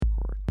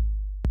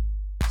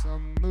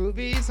Some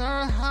movies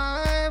are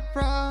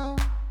highbrow,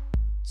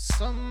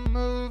 some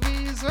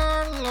movies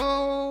are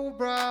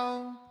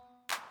lowbrow.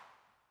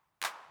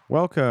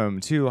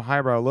 Welcome to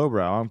Highbrow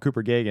Lowbrow. I'm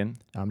Cooper Gagan.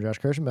 I'm Josh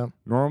Kirschenbaum.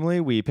 Normally,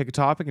 we pick a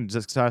topic and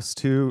discuss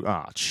two.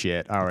 Oh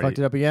shit! I already Fucked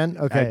it up again.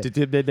 Okay. So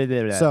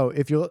So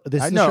if you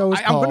this no, show is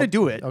I'm called, going to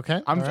do it.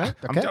 Okay. I'm. all right,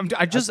 I'm,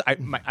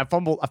 okay. I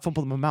fumbled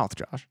in my mouth,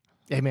 Josh.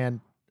 Hey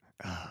man,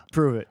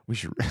 prove it. We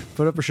should.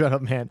 Put up or shut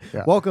up, man.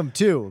 Yeah. Welcome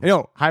to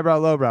Highbrow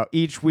Lowbrow.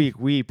 Each week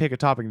we pick a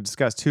topic and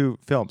discuss two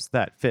films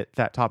that fit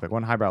that topic.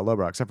 One highbrow,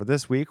 lowbrow. Except for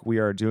this week, we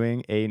are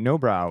doing a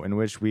no-brow, in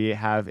which we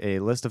have a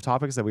list of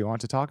topics that we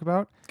want to talk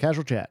about.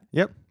 Casual Chat.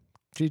 Yep.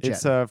 G-chat.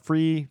 It's a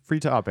free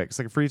topic. It's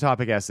like a free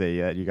topic essay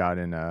that you got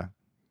in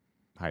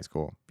high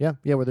school. Yeah,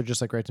 where they're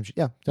just like write some shit.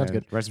 Yeah, sounds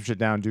good. Write some shit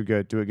down. Do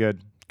good. Do it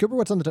good. Cooper,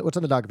 what's on the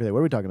docket today? What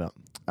are we talking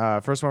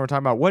about? First one we're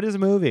talking about. What is a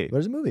movie? What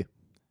is a movie?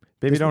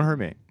 Baby, don't hurt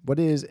me. What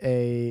is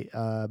a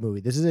movie?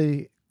 This is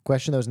a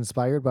question that was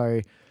inspired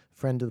by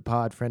friend of the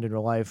pod, friend in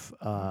real life,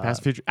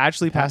 Past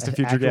and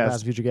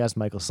future guest.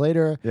 Michael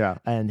Slater. Yeah.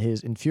 And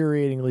his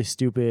infuriatingly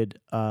stupid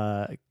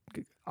on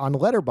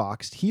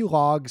Letterboxd, he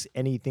logs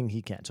anything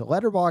he can. So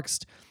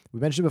Letterboxd, we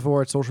mentioned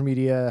before, it's social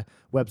media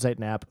website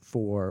and app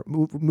for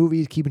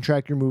movies, keeping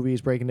track of your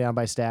movies, breaking down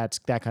by stats,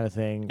 that kind of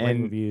thing,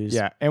 writing reviews.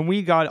 Yeah, and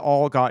we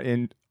all got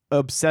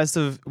obsessed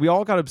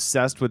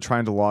with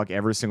trying to log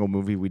every single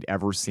movie we'd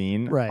ever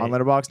seen on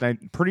Letterboxd, and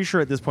I'm pretty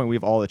sure at this point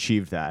we've all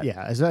achieved that.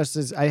 Yeah,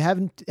 as I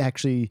haven't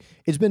actually,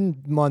 it's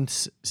been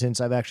months since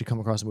I've actually come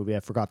across a movie I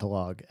forgot to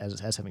log as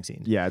having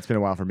seen. Yeah, it's been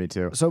a while for me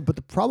too. So, but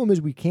the problem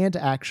is we can't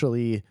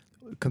actually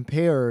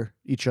compare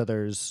each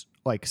other's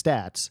like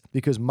stats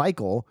because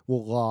Michael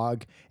will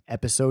log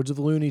episodes of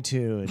Looney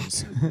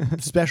Tunes,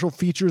 special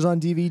features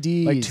on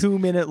DVDs, like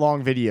 2-minute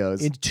long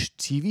videos, in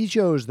TV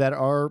shows that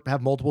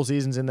have multiple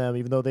seasons in them,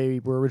 even though they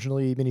were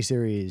originally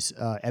miniseries.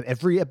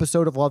 Every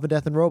episode of Love and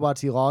Death and Robots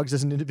he logs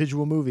as an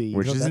individual movie,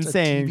 which is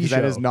insane because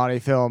that is not a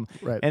film.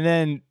 Right.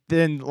 And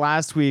then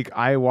last week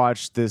I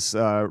watched this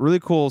really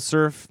cool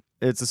surf.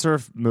 It's a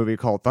surf movie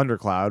called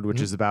Thundercloud, which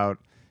is about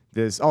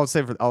this. I'm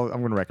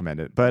going to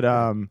recommend it, but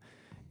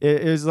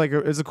it's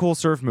a cool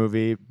surf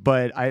movie,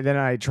 but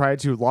I tried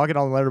to log it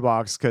on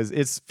Letterboxd because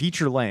it's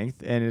feature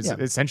length and it's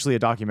essentially a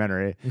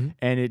documentary,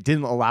 and it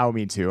didn't allow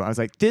me to. I was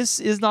like, this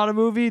is not a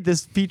movie.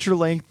 This feature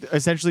length,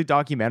 essentially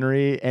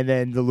documentary, and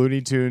then the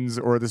Looney Tunes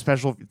or the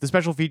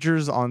special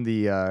features on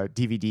the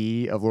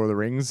DVD of Lord of the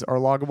Rings are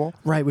loggable.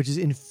 Right, which is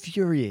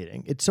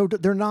infuriating. It's so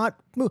they're not.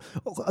 Look,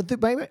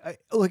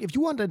 if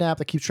you want an app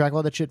that keeps track of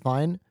all that shit,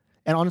 fine.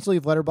 And honestly,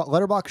 if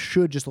Letterboxd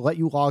should just let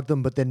you log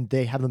them, but then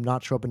they have them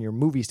not show up in your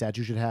movie stats.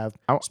 You should have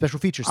special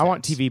features. I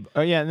want TV.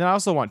 And then I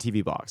also want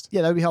TV boxed.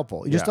 Yeah, that would be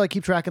helpful. You just to, like,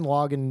 keep track and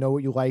log and know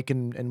what you like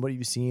and what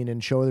you've seen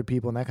and show other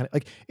people and that kind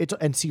of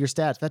and see your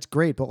stats. That's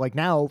great. But like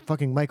now,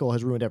 fucking Michael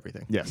has ruined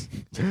everything. Yes.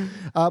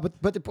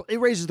 But it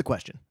raises the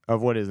question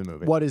of what is a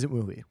movie. What is a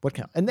movie? What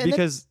count?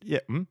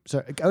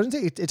 Sorry, I was gonna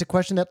say it's a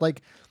question that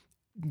like.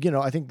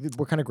 I think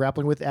we're kind of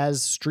grappling with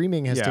as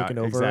streaming has taken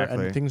over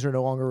and things are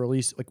no longer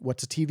released. Like,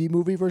 what's a TV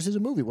movie versus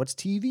a movie? What's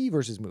TV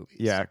versus movies?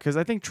 Yeah, because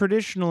I think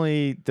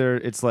traditionally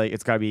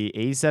it's got to be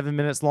 87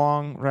 minutes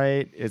long,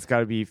 right? It's got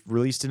to be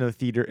released in a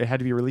theater. It had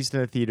to be released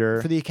in a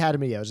theater. For the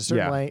Academy, yeah, it was a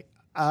certain way.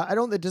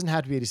 It doesn't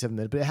have to be 87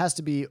 minutes, but it has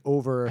to be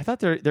over. I thought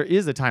there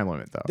is a time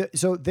limit,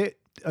 though.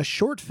 A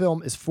short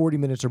film is 40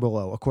 minutes or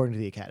below, according to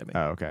the Academy.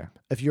 Oh, okay.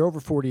 If you're over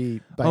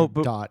 40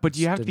 but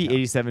do you have to be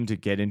 87 to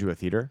get into a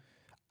theater?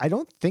 I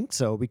don't think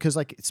so because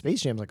like Space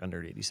Jam's like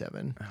under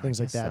 87, things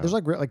like that. So. There's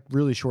like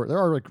really short. There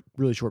are like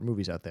really short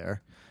movies out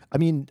there. I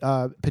mean,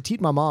 Petite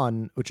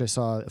Maman, which I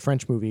saw, a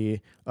French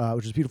movie,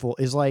 which is beautiful,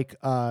 is like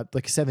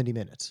 70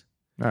 minutes.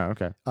 Oh,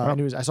 okay.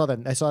 And I saw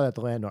that at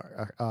the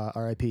Landmark,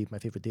 RIP, my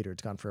favorite theater.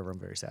 It's gone forever. I'm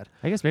very sad.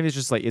 I guess maybe it's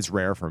just like it's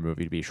rare for a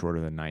movie to be shorter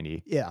than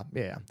 90. Yeah.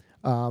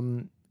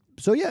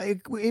 So yeah,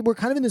 we're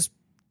kind of in this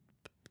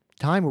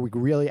time where we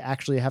really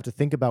actually have to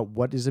think about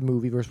what is a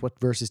movie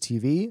versus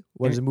TV,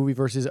 what is a movie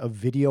versus a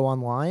video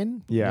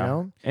online.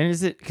 Yeah, and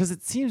is it because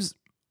it seems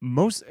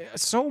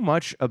so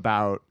much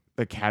about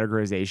the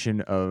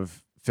categorization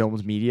of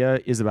films media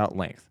is about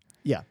length.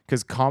 Yeah,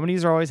 because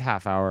comedies are always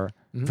half hour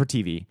for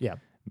TV. Yeah,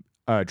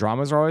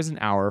 dramas are always an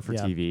hour for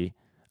TV.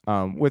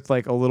 With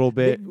like a little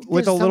bit, of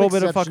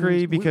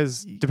fuckery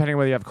because depending on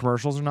whether you have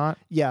commercials or not.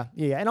 Yeah,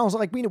 and also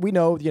like we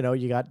know,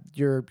 you got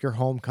your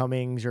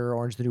Homecomings, your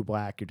Orange the New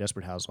Black, your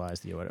Desperate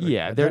Housewives, whatever.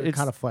 Yeah, they're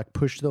kind of like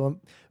push them.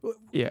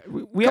 Yeah,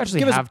 we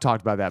actually have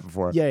talked about that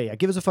before. Yeah.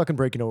 Give us a fucking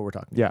break. You know what we're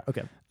talking about. Yeah.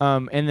 Okay.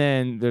 And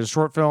then there's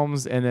short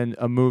films, and then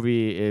a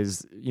movie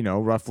is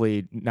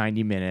roughly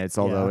 90 minutes,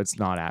 although it's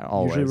not at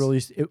always. Usually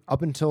released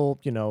up until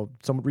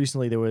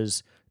recently there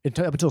was Up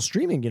until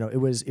streaming,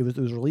 it was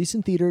released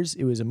in theaters.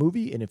 It was a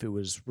movie, and if it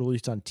was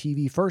released on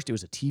TV first, it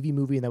was a TV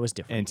movie, and that was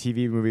different. And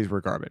TV movies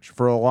were garbage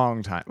for a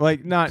long time.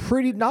 Like not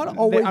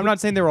Always. I'm not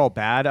saying they were all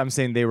bad. I'm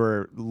saying they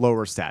were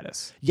lower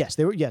status. Yes,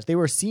 they were. Yes, they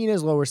were seen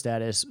as lower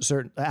status.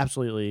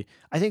 Absolutely.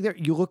 I think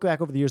you look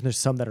back over the years, and there's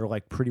some that are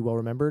like pretty well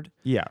remembered.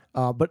 Yeah.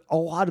 But a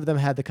lot of them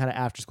had the kind of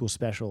after school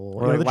special,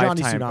 Or like the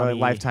Johnny Lifetime, Tsunami,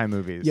 Lifetime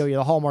movies. Yeah,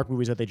 the Hallmark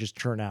movies that they just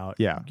churn out.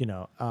 Yeah.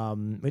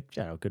 Which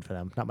good for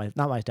them.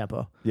 Not my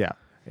tempo. Yeah.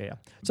 Yeah.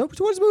 So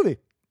what's the movie?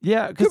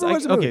 Yeah, because Cooper,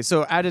 what's the movie?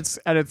 so at its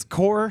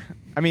core,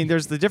 I mean,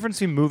 there's the difference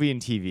between movie and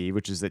TV,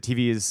 which is that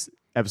TV is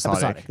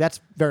episodic.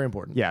 That's very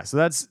important. Yeah, so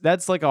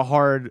that's like a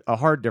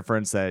hard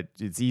difference that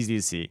it's easy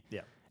to see.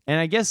 Yeah. And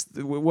I guess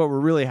what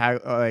we're really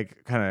kind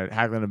of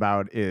haggling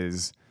about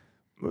is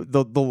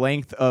the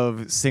length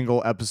of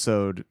single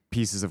episode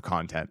pieces of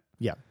content.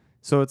 Yeah.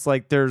 So it's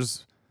like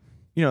there's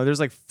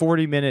like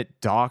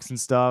 40-minute docs and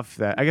stuff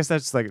that I guess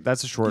that's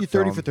a short 30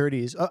 film. for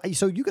 30s.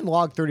 So you can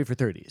log 30 for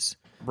 30s.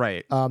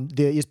 Right.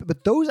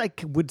 But those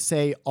would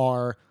say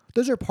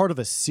those are part of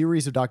a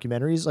series of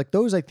documentaries. Like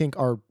those I think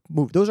are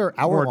those are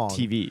hour long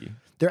TV.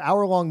 They're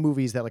hour long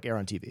movies that like air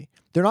on TV.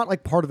 They're not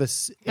like part of a.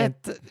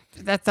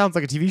 That sounds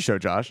like a TV show,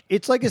 Josh.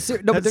 It's like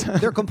no, but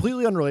they're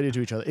completely unrelated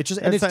to each other. It's just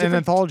and It's it's an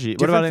anthology.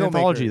 What about an different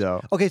anthology filmmakers.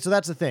 though? Okay, so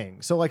that's the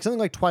thing. So like something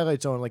like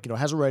Twilight Zone, like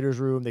has a writer's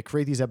room. They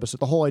create these episodes.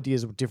 The whole idea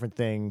is different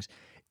things.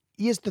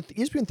 The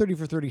ESPN 30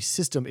 for 30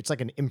 system, it's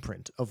like an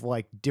imprint of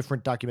like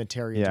different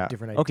documentarians and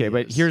different ideas. Okay,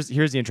 but here's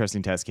the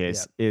interesting test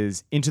case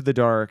is Into the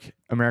Dark,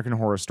 American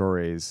Horror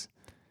Stories.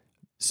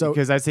 So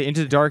because I'd say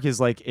Into the Dark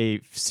is like a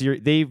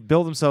series. They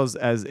build themselves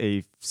as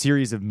a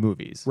series of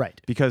movies,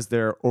 right? Because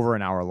they're over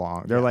an hour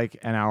long. They're like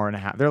an hour and a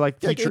half. They're like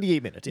feature,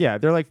 88 minutes. Yeah,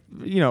 they're like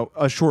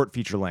a short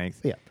feature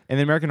length. Yeah, and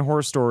the American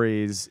Horror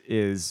Stories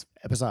is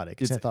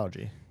episodic. It's an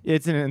anthology.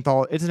 It's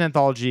an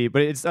anthology,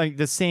 but it's like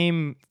the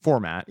same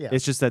format. Yeah.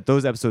 It's just that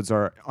those episodes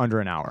are under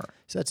an hour.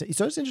 So it's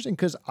interesting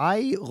because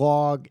I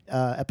log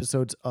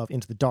episodes of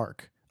Into the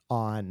Dark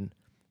on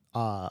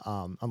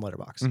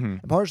Letterboxd. Mm-hmm.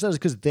 And part of that is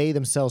because they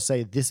themselves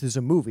say this is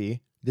a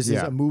movie. This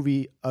is a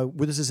movie.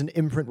 This is an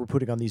imprint we're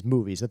putting on these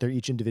movies. That they're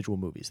each individual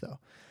movies, though.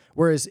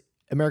 Whereas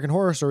American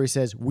Horror Story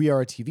says we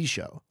are a TV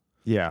show.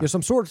 Yeah, There's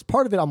some sort.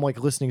 Part of it, I'm like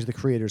listening to the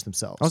creators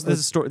themselves. Also, this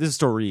is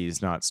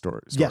stories, not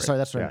stories. Yeah, sorry,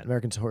 that's what I meant.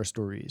 American Horror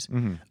Stories.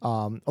 Mm-hmm.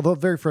 Although a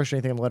very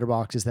frustrating thing on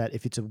Letterboxd is that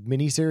if it's a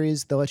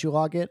miniseries, they'll let you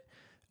log it.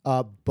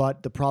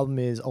 But the problem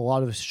is a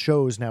lot of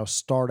shows now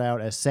start out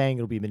as saying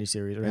it'll be a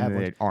miniseries or have And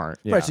one. they aren't.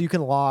 Yeah. Right, so you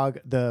can log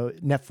the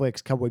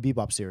Netflix Cowboy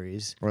Bebop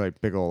series. Or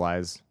like Big Ol'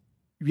 Lies.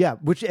 Yeah,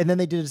 and then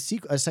they did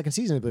a second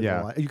season of Big Yeah.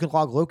 Ol' Lies. You can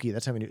log Loki.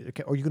 That's how many,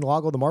 or you can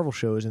log all the Marvel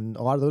shows, and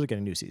a lot of those are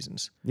getting new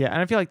seasons. Yeah,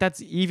 and I feel like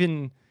that's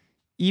even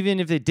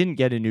if they didn't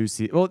get a new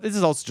season. Well, this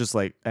is also just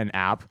like an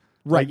app.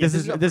 Right, Like,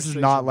 yeah, this is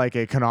not like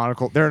a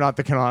canonical. They're not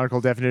the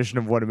canonical definition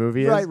of what a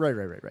movie is.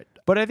 Right.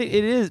 But I think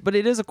it is. But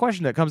it is a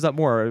question that comes up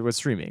more with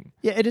streaming.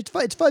 Yeah, and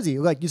it's fuzzy.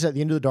 Like you said,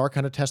 the End of the Dark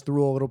kind of test the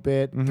rule a little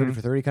bit. 30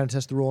 for 30 kind of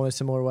test the rule in a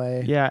similar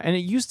way. Yeah, and it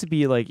used to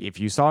be like if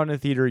you saw it in a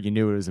theater, you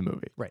knew it was a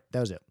movie. Right, that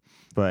was it.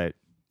 But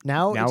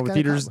Now it's the kinda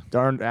theaters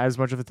aren't as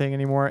much of a thing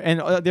anymore.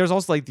 And there's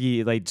also like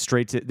the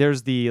straight to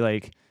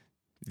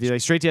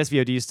straight to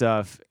SVOD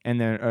stuff, and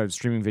then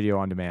streaming video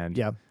on demand.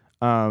 Yeah.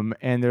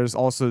 And there's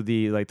also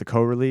the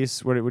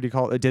co-release. What do you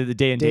call it? The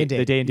day and date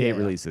Yeah.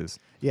 releases.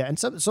 Yeah, and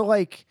so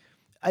like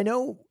I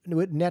know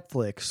with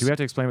Netflix, Do we have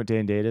to explain what day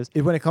and date is?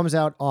 when it comes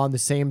out on the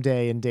same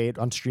day and date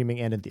on streaming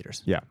and in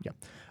theaters. Yeah.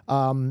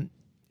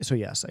 So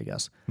yes, I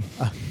guess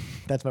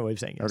that's my way of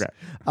saying yes.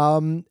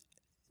 Okay.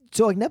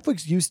 So like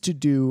Netflix used to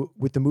do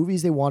with the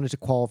movies they wanted to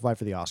qualify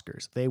for the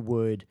Oscars, they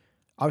would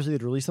obviously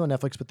they'd release them on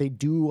Netflix, but they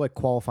do like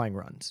qualifying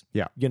runs.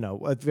 Yeah.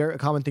 A very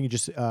common thing. You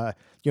just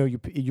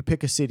you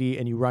pick a city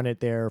and you run it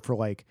there for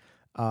like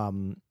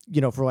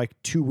for like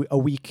a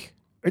week.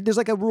 There's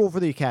like a rule for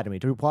the Academy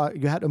to apply.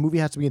 A movie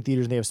has to be in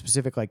theaters, and they have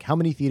specific like how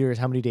many theaters,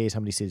 how many days, how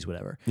many cities,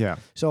 whatever. Yeah.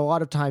 So a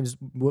lot of times,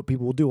 what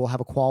people will do will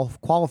have a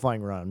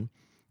qualifying run,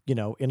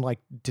 in like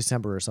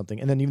December or something,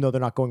 and then even though they're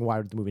not going wide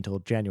with the movie until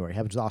January, it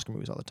happens with Oscar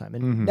movies all the time,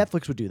 and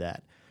Netflix would do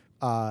that.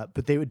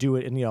 But they would do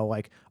it in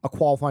like a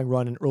qualifying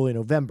run in early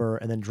November,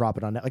 and then drop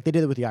it on net. Like they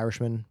did it with The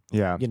Irishman.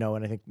 Yeah.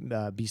 And I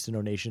think Beast of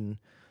No Nation.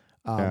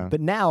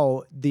 But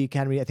now the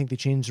Academy, I think they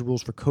changed the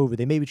rules for COVID.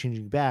 They may be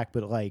changing back,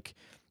 but like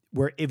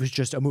where it was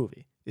just a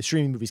movie.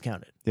 Streaming movies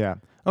counted. Yeah.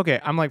 Okay.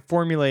 I'm like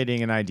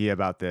formulating an idea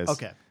about this.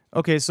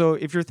 Okay. So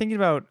if you're thinking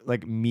about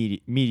like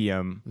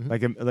medium,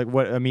 like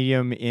what a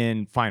medium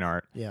in fine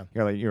art,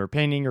 like your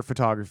painting, your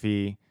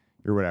photography,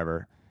 your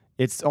whatever,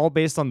 it's all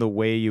based on the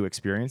way you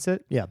experience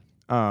it. Yeah.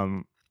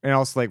 And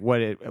also like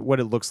what it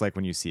looks like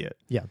when you see it.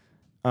 Yeah.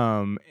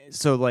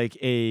 So like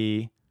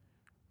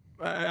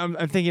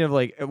I'm thinking of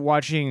like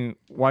watching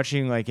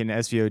like an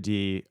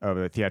SVOD of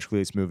a theatrically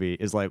released movie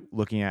is like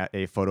looking at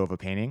a photo of a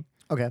painting.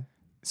 Okay.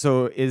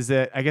 So is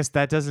that, I guess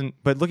that doesn't,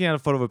 but looking at a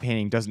photo of a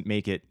painting doesn't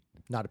make it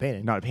not a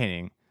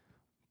painting.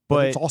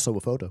 But it's also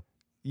a photo.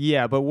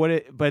 Yeah, but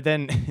but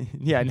then,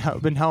 yeah,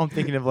 but now I'm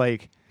thinking of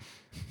like,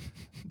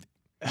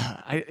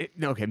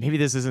 okay, maybe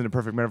this isn't a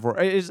perfect metaphor.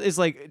 It's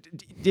like,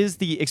 is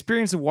the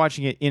experience of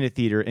watching it in a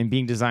theater and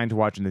being designed to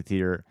watch in the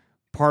theater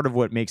part of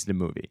what makes it a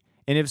movie?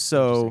 And if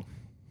so,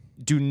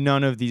 do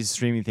none of these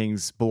streaming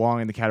things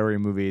belong in the category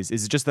of movies?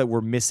 Is it just that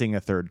we're missing a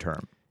third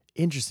term?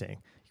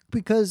 Interesting.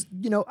 Because,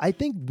 I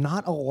think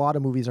not a lot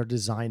of movies are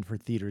designed for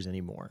theaters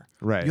anymore.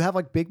 Right. You have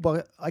like big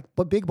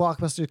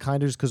blockbusters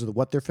kind of just because of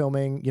what they're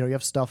filming. You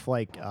have stuff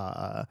like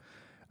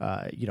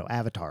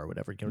Avatar or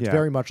whatever. It's Yeah.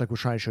 very much like we're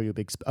trying to show you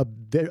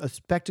a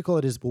spectacle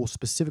that will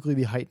specifically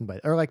be heightened by,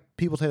 or like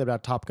people say that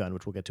about Top Gun,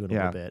 which we'll get to in a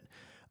little bit.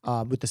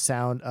 With the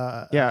sound,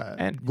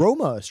 and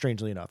Roma,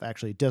 strangely enough,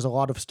 actually does a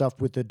lot of stuff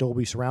with the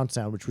Dolby surround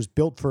sound, which was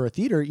built for a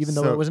theater, even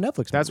though it was a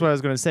Netflix. That's movie. what I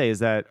was going to say. Is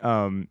that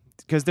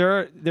because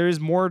there is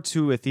more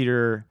to a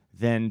theater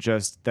than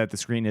just that the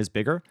screen is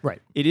bigger.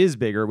 Right. It is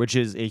bigger, which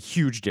is a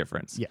huge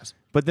difference. Yes.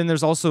 But then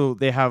there's also,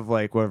 they have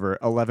like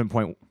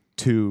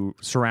 11.2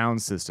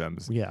 surround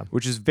systems. Yeah.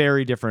 Which is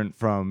very different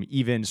from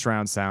even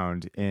surround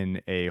sound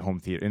in a home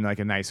theater, in like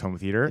a nice home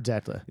theater.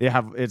 Exactly.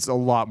 It's a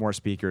lot more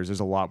speakers. There's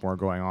a lot more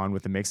going on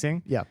with the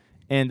mixing. Yeah.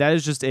 And that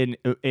is just an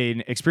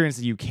experience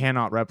that you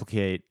cannot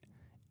replicate.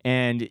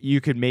 And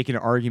you could make an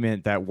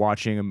argument that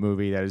watching a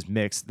movie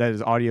that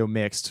is audio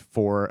mixed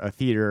for a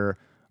theater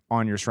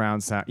on your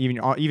surround sound, even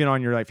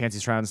on your like fancy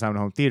surround sound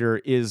home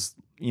theater, is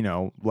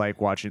like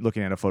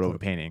looking at a photo of a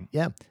painting.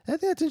 Yeah, I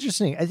think that's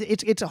interesting.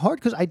 It's hard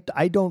because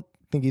I don't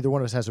think either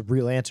one of us has a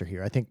real answer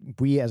here. I think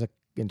we as an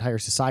entire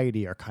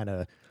society are kind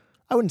of,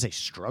 I wouldn't say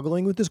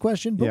struggling with this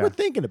question, but Yeah. we're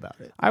thinking about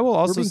it. I will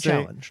also we're being say,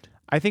 challenged.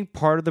 I think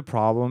part of the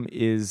problem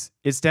is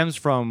it stems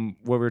from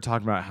what we were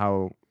talking about,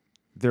 how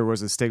there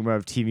was a stigma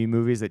of TV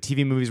movies, that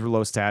TV movies were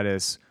low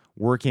status.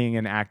 Working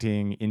and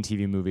acting in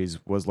TV movies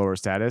was lower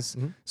status.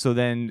 Mm-hmm. So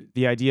then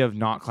the idea of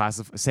not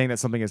saying that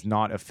something is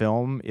not a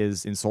film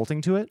is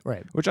insulting to it,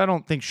 Right. which I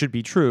don't think should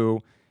be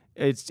true.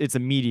 It's a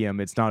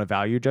medium. It's not a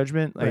value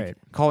judgment. Like Right.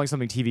 calling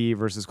something TV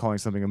versus calling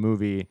something a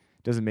movie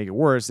doesn't make it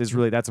worse.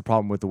 That's a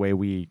problem with the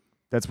way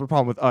that's a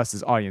problem with us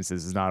as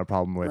audiences, is not a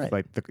problem with Right.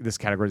 like this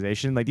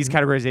categorization. Like these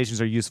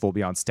categorizations are useful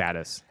beyond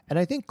status. And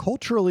I think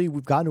culturally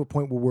we've gotten to a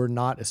point where we're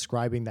not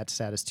ascribing that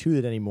status to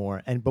it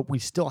anymore. But we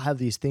still have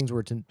these things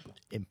where it's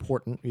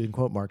important, using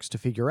quote marks, to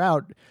figure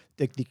out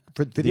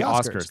for the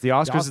Oscars. The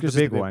Oscars is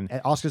the big one.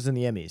 Oscars and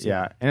the Emmys.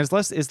 Yeah, and it's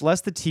less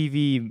the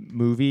TV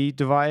movie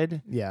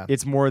divide. Yeah.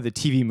 It's more the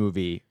TV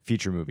movie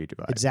feature movie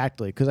divide.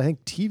 Exactly, because I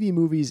think TV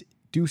movies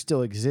do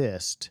still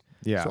exist.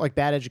 Yeah. So like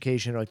Bad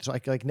Education, or like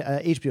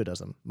HBO does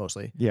them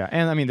mostly. Yeah,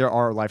 and I mean there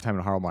are Lifetime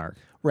and Hallmark.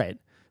 Right.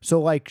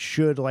 So like,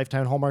 should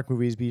Lifetime and Hallmark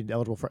movies be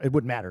eligible for? It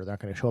wouldn't matter. They're not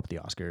going to show up at the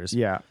Oscars.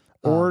 Yeah.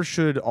 Or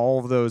should all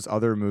of those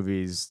other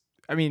movies?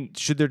 I mean,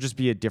 should there just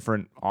be a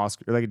different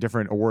Oscar, like a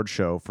different award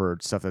show for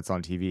stuff that's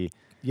on TV?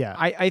 Yeah.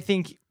 I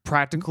think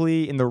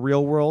practically in the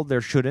real world there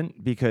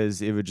shouldn't,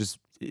 because it would just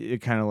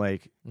it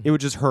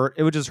would just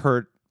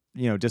hurt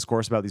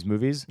discourse about these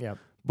movies. Yeah.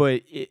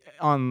 But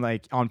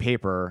on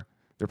paper,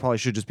 there probably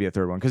should just be a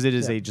third one, because it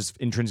is a just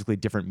intrinsically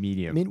different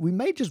medium.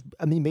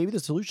 Maybe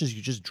the solution is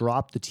you just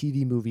drop the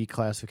TV movie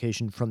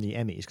classification from the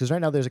Emmys, because right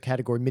now there's a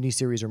category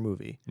miniseries or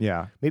movie.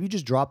 Yeah. Maybe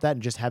just drop that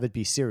and just have it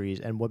be series.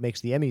 And what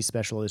makes the Emmys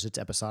special is its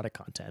episodic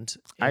content,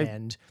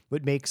 and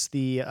what makes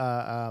the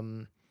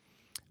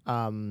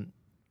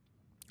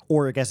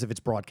or I guess if it's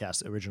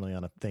broadcast originally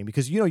on a thing,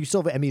 because you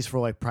still have Emmys for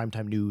like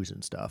primetime news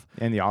and stuff.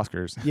 And the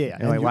Oscars. Yeah,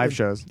 And like live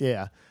shows.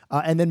 Yeah,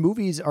 and then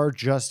movies are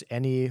just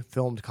any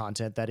filmed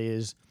content that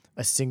is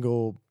a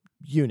single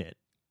unit,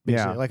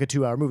 basically, Yeah. like a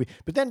 2-hour movie.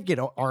 But then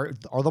are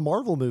the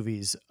Marvel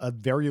movies a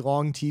very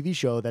long TV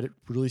show that it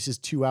releases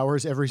 2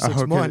 hours every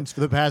 6 months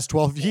for the past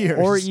 12 years,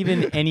 Or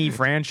even any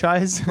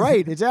franchise.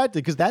 right?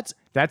 Exactly, because that's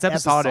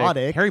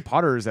episodic. Harry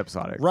Potter is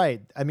episodic.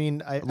 right. I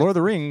mean, Lord of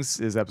the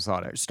Rings is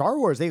episodic. Star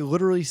Wars, they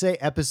literally say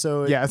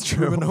episode. Yeah, that's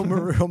true.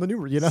 Roman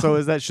numeral,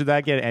 So should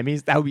that get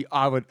Emmys? That would be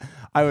I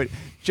would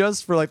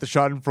just for like the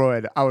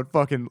Schadenfreude, I would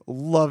fucking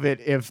love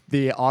it if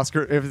the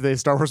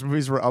Star Wars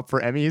movies were up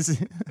for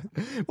Emmys.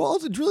 Well,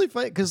 it's really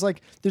funny because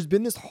like there's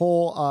been this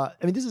whole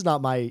this is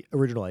not my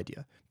original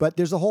idea, but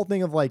there's a whole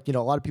thing of like, a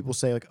lot of people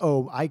say like,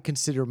 oh, I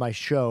consider my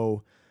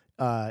show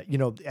I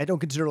don't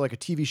consider it like a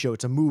TV show.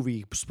 It's a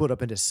movie split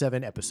up into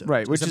 7 episodes.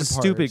 Right, which 7 is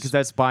parts. stupid, because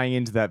that's buying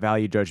into that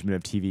value judgment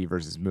of TV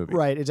versus movie.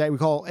 Right, exactly.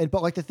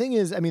 But like the thing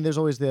is, there's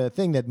always the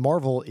thing that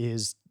Marvel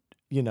is,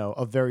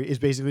 is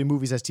basically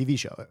movies as TV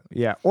show.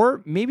 Yeah,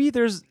 or maybe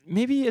that's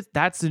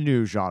the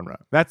new genre.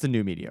 That's the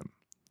new medium.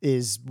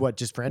 Is what,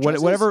 just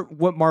franchises?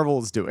 What Marvel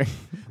is doing.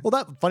 Well,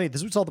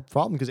 this would solve the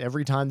problem, because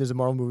every time there's a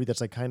Marvel movie that's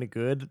like kind of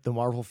good, the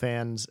Marvel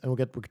fans, and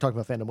we're talking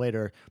about fandom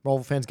later,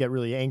 Marvel fans get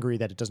really angry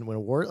that it doesn't win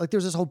awards. Like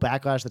there's this whole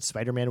backlash that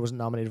Spider-Man wasn't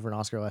nominated for an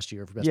Oscar last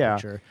year for Best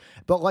Picture.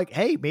 But like,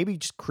 hey, maybe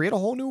just create a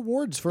whole new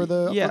awards for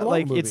the for the Marvel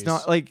like movies. it's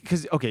not like,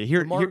 because okay,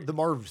 the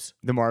Marvs.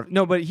 the Marv.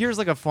 No, but here's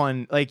like a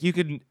fun, like you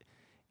could.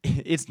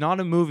 It's not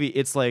a movie.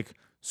 It's like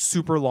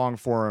super long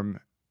form.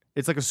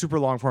 It's like a super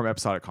long form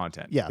episodic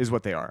content. Yeah. Is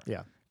what they are.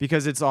 Yeah.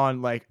 Because it's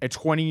on like a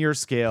 20-year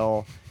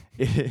scale.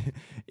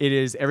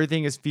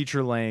 Everything is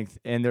feature length,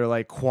 and they're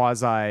like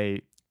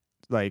quasi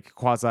like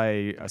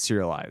quasi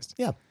serialized.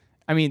 Yeah.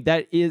 I mean,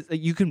 that is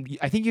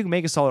I think you can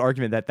make a solid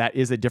argument that that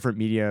is a different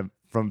medium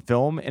from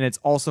film, and it's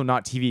also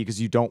not TV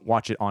because you don't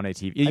watch it on a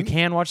TV. You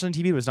can watch it on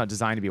TV, but it's not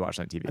designed to be watched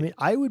on TV. I mean,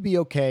 I would be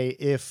okay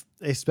if,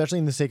 especially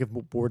in the sake of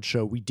board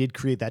show, we did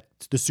create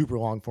the super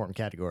long form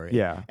category.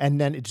 Yeah. And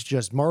then it's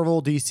just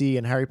Marvel, DC,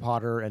 and Harry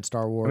Potter and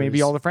Star Wars.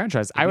 Maybe all the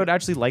franchise. I would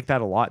actually like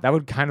that a lot. That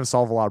would kind of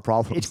solve a lot of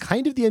problems. It's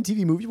kind of the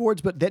MTV Movie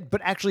Awards, but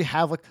actually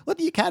have like let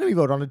the Academy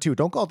vote on it too.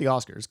 Don't call it the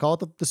Oscars. Call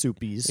it the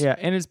Soupies. Yeah,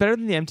 and it's better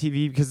than the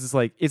MTV because it's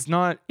like it's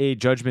not a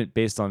judgment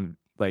based on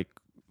like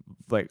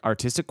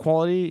artistic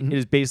quality.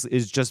 It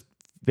is just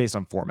based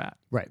on format.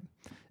 Right.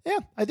 Yeah.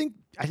 I think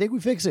we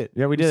fixed it.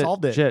 Yeah, we did it.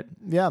 Solved it. Shit.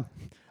 Yeah.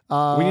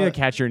 We need a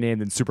catchier name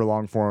than super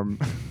long form.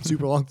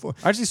 Super long form.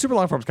 Actually, super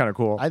long form's kind of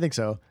cool. I think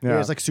so. Yeah.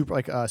 It's like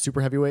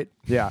super heavyweight.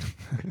 Yeah.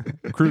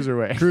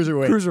 Cruiserweight.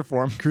 Cruiser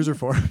form. Cruiser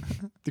form.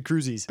 The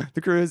cruisies. The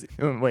cruise.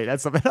 Oh, wait,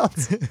 that's something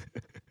else.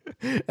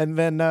 And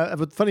then,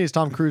 but funny is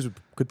Tom Cruise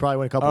could probably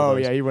win a couple. Oh of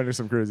those. yeah, he went to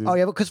some cruises. Oh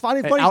yeah, because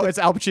funny. It's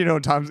Al Pacino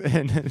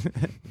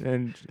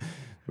and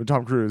with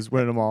Tom Cruise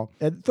winning them all.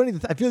 And funny,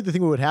 I feel like the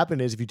thing that would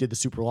happen is if you did the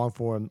super long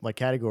form like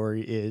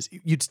category is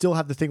you'd still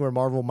have the thing where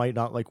Marvel might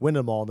not like win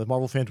them all. The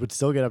Marvel fans would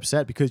still get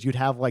upset because you'd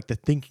have like the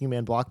thinking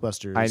man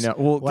blockbusters. I know.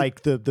 Well,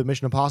 like the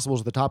Mission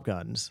Impossibles or the Top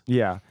Guns.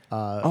 Yeah.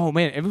 Oh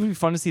man, it would be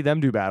fun to see them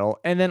do battle,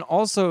 and then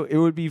also it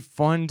would be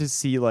fun to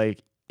see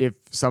like if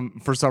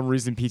for some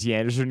reason P.T.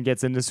 Anderson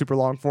gets into super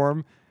long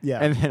form. Yeah.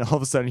 And then all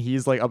of a sudden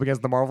he's like up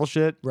against the Marvel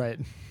shit. Right.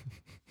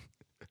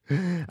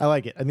 I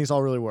like it. I think this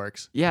all really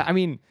works. Yeah, I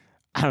mean,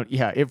 I don't.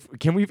 Yeah,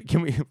 can we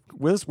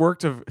will this work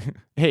to?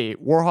 Hey,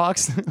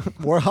 Warhawks,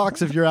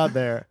 Warhawks, if you're out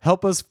there,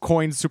 help us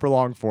coin super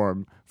long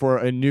form for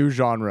a new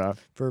genre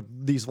for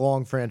these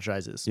long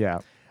franchises. Yeah.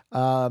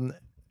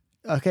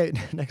 Okay.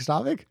 Next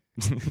topic.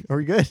 Are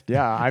we good?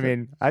 Yeah. I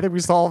mean, I think we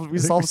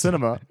solved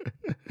cinema.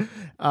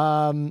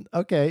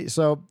 Okay.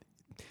 So.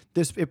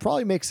 It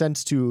probably makes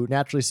sense to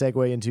naturally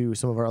segue into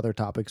some of our other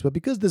topics, but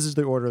because this is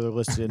the order they're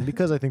listed in,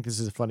 because I think this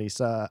is a funny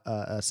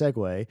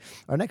segue,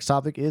 our next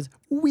topic is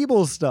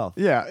Weeble stuff.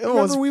 Yeah, it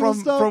Remember was Weeble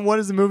stuff? from what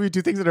is a movie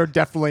to things that are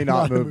definitely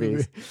not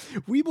movies.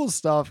 Weeble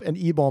stuff and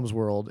E-Bombs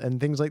World and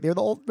things like they're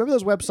the old. Remember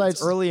those websites?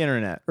 It's early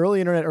internet,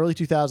 early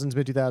 2000s,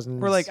 mid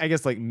 2000s. or like I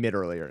guess like mid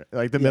earlier,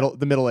 like the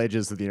middle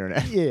ages of the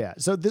internet. Yeah.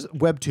 So this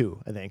Web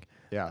 2, I think.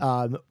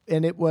 Yeah.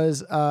 And it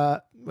was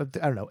I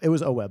don't know, it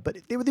was OWeb, but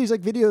they were these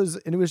like videos,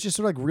 and it was just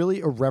sort of like really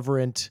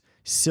irreverent,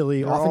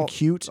 silly, often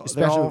cute,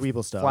 especially with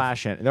Weeble stuff.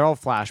 They're all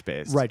Flash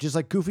based, Right, just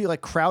like goofy,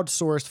 like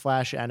crowdsourced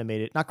Flash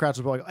animated, not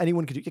crowdsourced, but like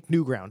anyone could do, like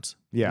Newgrounds.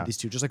 Yeah. These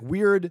two, just like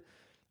weird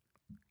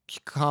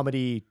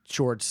comedy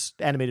shorts,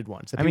 animated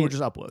ones that people would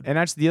just upload. And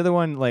actually, the other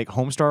one, like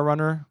Homestar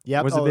Runner,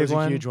 was a big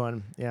one. A huge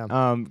one.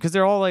 Yeah. Because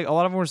they're all like a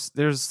lot of them were.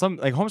 There's some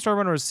like Homestar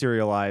Runner was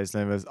serialized,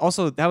 and it was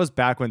also that was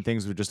back when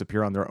things would just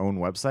appear on their own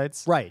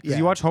websites. Right. Because Yeah.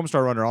 you watch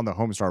Homestar Runner on the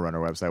Homestar Runner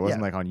website. It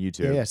wasn't like on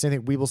YouTube. Yeah. Same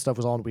thing. Weeble stuff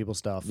was all on Weeble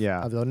stuff.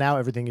 Yeah. Although now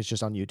everything is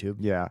just on YouTube.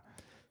 Yeah.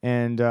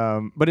 And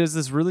but it's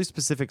this really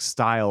specific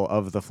style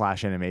of the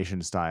Flash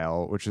animation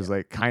style, which is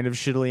like kind of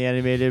shittily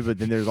animated, but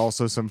then there's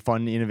also some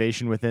fun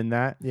innovation within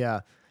that.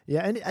 Yeah.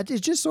 Yeah, and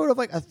it's just sort of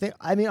like a thing.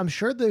 I mean, I'm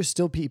sure there's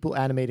still people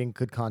animating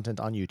good content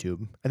on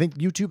YouTube. I think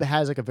YouTube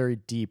has like a very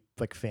deep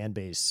like fan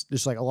base.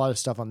 There's like a lot of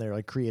stuff on there,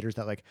 like creators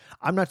that like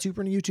I'm not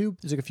super into YouTube.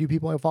 There's like a few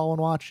people I follow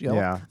and watch. You know,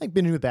 Yeah. like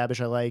Binging with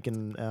Babish I like,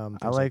 and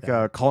I like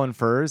Colin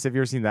Furs. Have you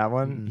ever seen that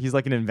one? Mm-hmm. He's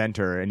like an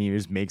inventor, and he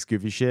just makes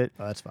goofy shit.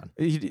 Oh, that's fun.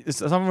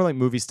 Some of them are like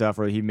movie stuff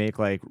where he'd make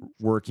like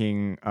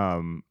working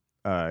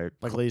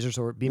Like laser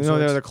sword, beam no,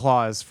 they're swords. the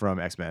claws from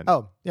X-Men.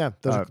 Oh yeah,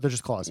 they're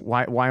just claws.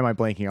 Why am I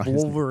blanking on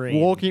his name?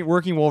 Wolverine.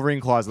 Working Wolverine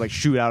claws like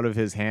shoot out of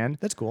his hand.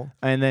 That's cool.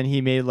 And then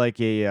he made like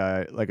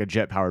a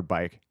jet powered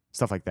bike,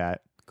 stuff like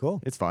that. Cool.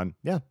 It's fun.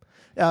 Yeah.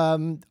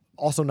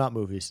 Also not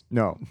movies,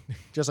 No,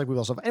 just like we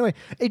also. Anyway,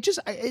 it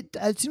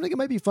seemed like it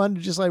might be fun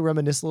to just like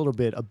reminisce a little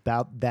bit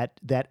about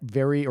that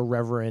very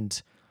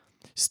irreverent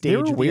stage they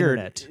were of the weird.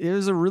 internet. It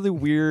was a really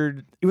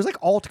weird. It was like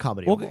alt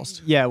comedy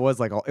almost. Yeah, it was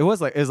like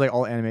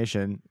all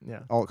animation. Yeah.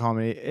 Alt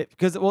comedy.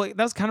 Because that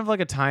was kind of like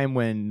a time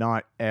when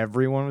not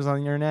everyone was on the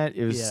internet.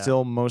 It was Yeah.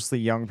 still mostly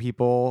young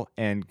people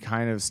and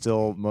kind of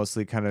still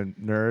mostly kind of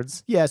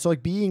nerds. Yeah, so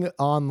like being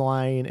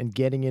online and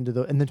getting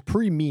into and then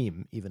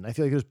pre-meme even. I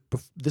feel like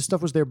this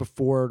stuff was there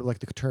before like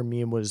the term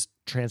meme was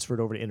transferred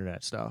over to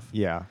internet stuff.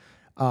 Yeah.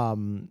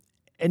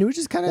 And it was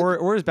just kind of Or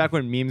it was back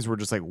when memes were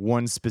just like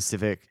one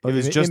specific. It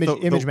was image, just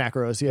image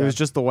macros. Yeah, It was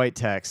just the white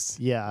text.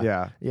 yeah,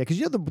 Yeah. yeah. Because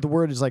you know the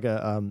word is like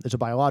it's a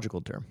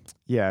biological term.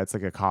 Yeah, it's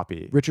like a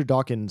copy. Richard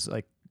Dawkins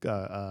like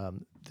the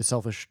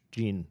selfish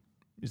gene.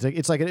 It's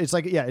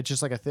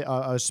just like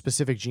a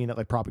specific gene that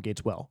like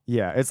propagates well.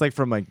 Yeah, it's like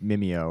from like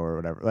Mimeo or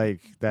whatever.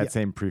 Like that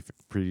same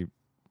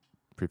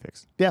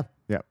prefix. Yeah.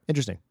 Yeah.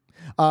 Interesting.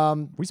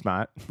 We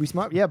smart. We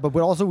smart, yeah, but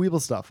also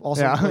Weeble stuff.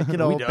 Also, Yeah. like, you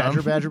know, We dumb.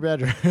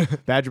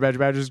 Badger.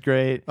 Badger's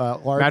great.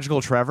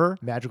 Magical Trevor.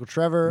 Magical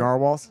Trevor.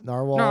 Narwhals.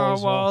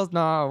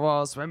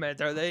 Narwhals. swimming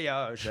through the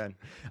ocean.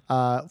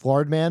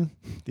 Lardman.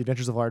 The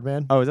Adventures of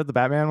Lardman. Oh, is that the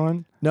Batman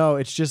one? No,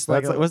 it's just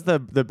like, What's the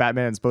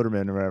Batman and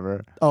Spoderman or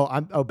whatever?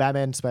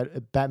 Batman,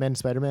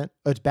 Spider-Man.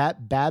 Oh, it's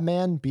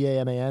Batman,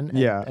 BAMAN,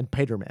 and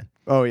Spider-Man.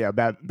 Oh yeah,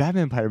 Batman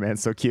and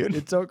Spider-Man's so cute.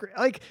 It's so great.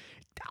 Like,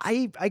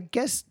 I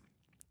guess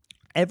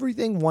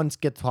everything once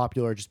gets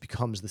popular just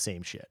becomes the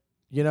same shit.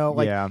 You know,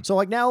 like, so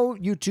like now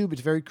YouTube,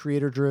 it's very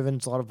creator driven.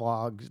 It's a lot of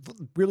vlogs,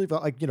 really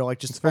like, you know, like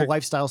just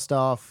lifestyle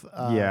stuff,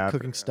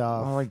 cooking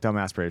stuff. Like dumb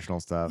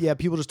aspirational stuff. Yeah.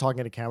 People just talking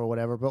at a camera,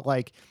 whatever. But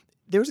like,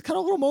 there was a kind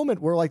of little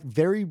moment where like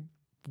very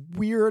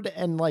weird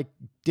and like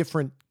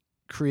different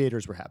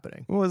creators were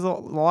happening. Well, there's a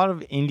lot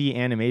of indie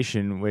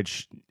animation,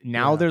 which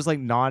now there's like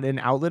not an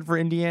outlet for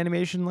indie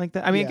animation like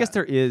that. I mean, I guess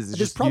there is. It's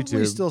There's just probably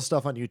YouTube. still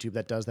stuff on YouTube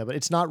that does that, but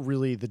it's not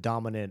really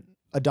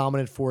a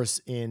dominant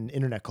force in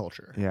internet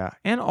culture. Yeah,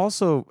 and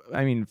also,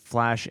 I mean,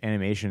 Flash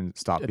animation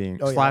stopped being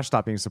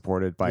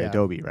supported by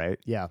Adobe, right?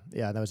 Yeah,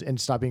 that was, and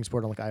stopped being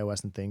supported on like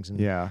iOS and things. And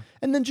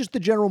and then just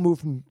the general move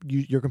from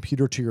your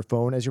computer to your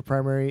phone as your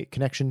primary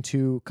connection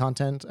to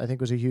content, I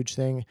think, was a huge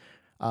thing.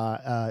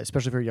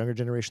 Especially for a younger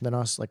generation than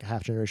us, like a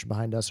half generation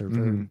behind us, are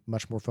very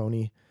much more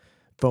phony.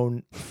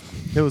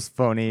 It was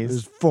phonies. It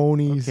was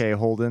phonies. Okay,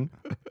 Holden.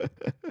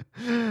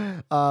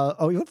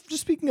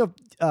 Just speaking of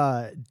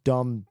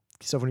dumb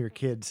stuff when you're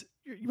kids,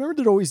 you remember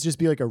there'd always just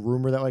be like a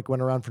rumor that like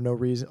went around for no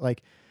reason.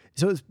 Like,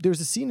 so there was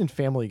a scene in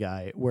Family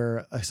Guy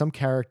where some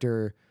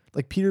character,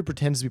 like Peter,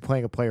 pretends to be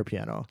playing a player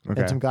piano,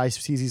 and some guy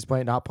sees he's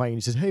not playing, and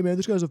he says, "Hey man,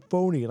 this guy's a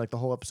phony." And like the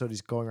whole episode,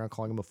 he's going around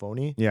calling him a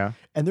phony. Yeah.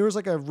 And there was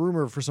like a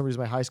rumor for some reason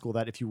in my high school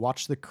that if you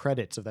watch the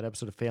credits of that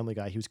episode of Family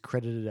Guy, he was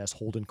credited as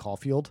Holden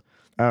Caulfield.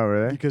 Oh,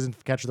 really? Because in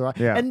Catcher the Rye.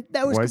 Yeah. And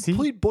that was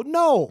complete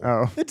no.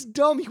 Oh. It's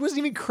dumb. He wasn't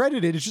even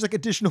credited. It's just like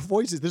additional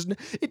voices. There's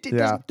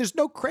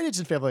no credits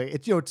in Family Guy.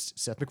 It's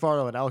Seth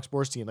MacFarlane and Alex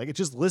Borstein. Like, it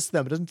just lists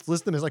them. It doesn't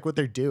list them as like what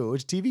they do.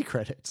 It's TV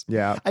credits.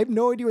 Yeah. I have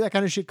no idea where that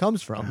kind of shit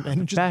comes from,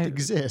 and it just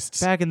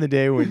exists. Back in the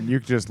day when you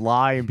could just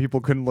lie and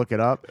people couldn't look it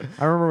up.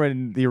 I remember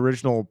when the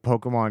original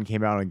Pokemon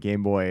came out on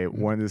Game Boy,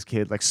 one of this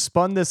kid like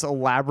spun this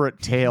elaborate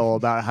tale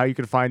about how you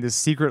could find this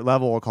secret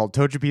level called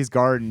Togepi's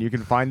Garden. You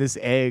can find this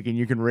egg and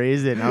you can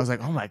raise it. And I was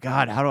like, oh my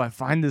God, how do I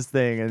find this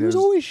thing? And There's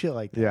always shit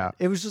like that. Yeah.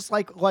 It was just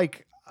like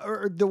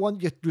or the one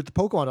with the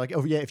Pokemon, like,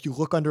 oh yeah, if you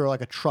look under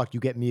like a truck,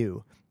 you get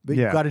Mew. But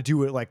you got to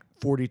do it like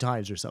 40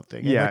 times or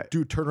something. And like,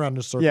 turn around in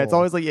a circle. Yeah, it's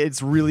always like,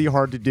 it's really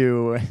hard to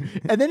do.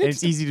 And then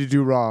it's easy to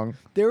do wrong.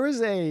 There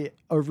was a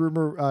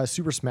rumor,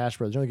 Super Smash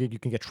Bros. You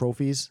can get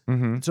trophies.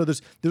 Mm-hmm. So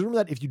there's a rumor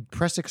that if you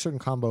press a certain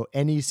combo,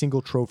 any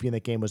single trophy in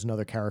that game was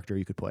another character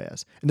you could play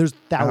as. And there's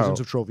thousands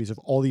of trophies of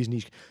all these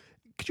niche.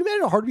 Could you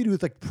imagine how hard it would be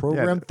to like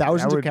program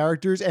thousands of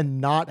characters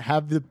and not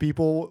have the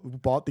people who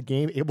bought the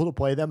game able to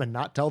play them and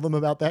not tell them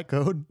about that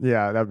code?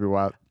 Yeah, that'd be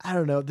wild. I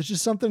don't know. There's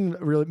just something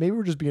really. Maybe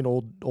we're just being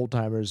old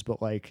timers,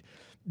 but like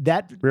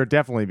that. We're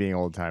definitely being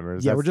old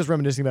timers. Yeah, we're just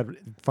remissing about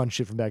fun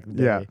shit from back in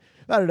the day. Yeah.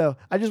 I don't know.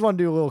 I just want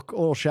to do a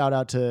little shout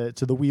out to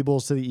the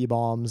Weebles, to the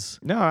E-Bombs.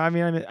 No, I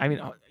mean,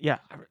 yeah,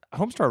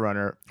 Homestar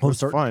Runner was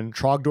fun.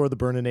 Trogdor the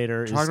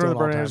Burninator is still the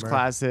Burninator is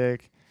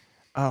classic.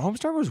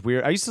 Homestar was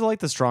weird. I used to like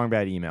the Strong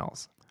Bad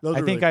emails.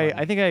 I think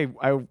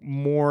I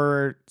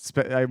more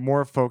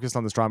focused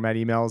on the Strong Bad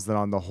emails than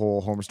on the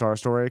whole Homestar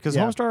story, because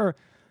Homestar,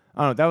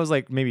 I don't know, that was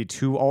like maybe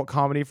too alt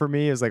comedy for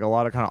me. Is like a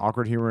lot of kind of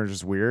awkward humor and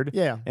just weird.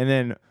 Yeah. And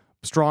then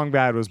Strong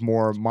Bad was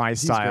more my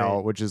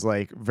style, which is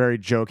like very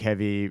joke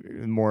heavy,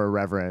 more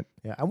irreverent.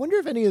 Yeah. I wonder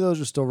if any of those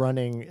are still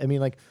running. I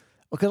mean, like,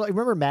 because like,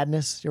 remember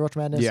Madness? You ever watch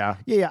Madness? Yeah.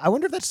 I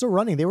wonder if that's still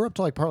running. They were up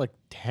to like part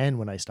 10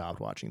 when I stopped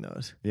watching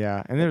those.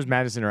 Yeah, and there's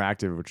Madness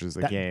Interactive, which is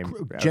a game.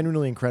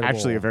 Genuinely incredible.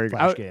 Actually, a very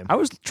Flash game. I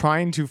was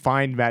trying to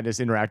find Madness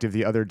Interactive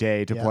the other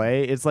day to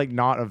play. It's like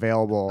not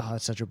available. Oh,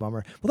 that's such a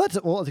bummer. Well, that's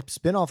a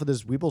spin-off of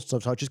this Weeble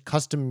stuff, so just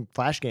custom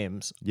Flash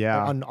games.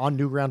 Yeah. On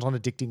Newgrounds, on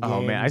Addicting Games.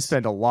 Oh man, I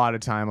spent a lot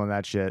of time on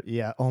that shit.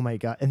 Yeah. Oh my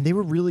God. And they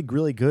were really,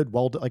 really good.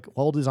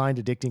 Well-designed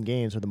addicting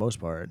games for the most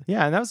part.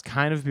 Yeah, and that was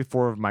kind of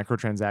before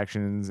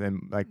microtransactions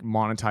and like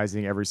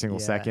monetizing every single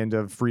second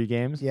of free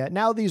games. Yeah.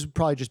 Now these would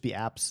probably just be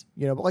apps,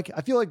 but like I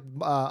feel like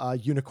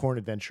Unicorn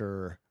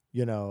Adventure,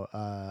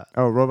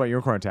 Robot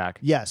Unicorn Attack.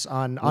 Yes,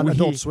 on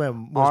Adult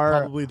Swim was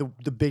probably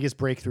the biggest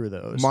breakthrough of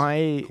those.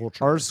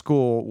 Our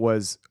school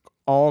was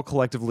all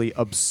collectively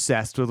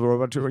obsessed with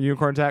Robot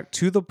Unicorn Attack,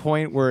 to the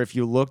point where if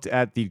you looked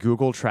at the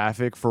Google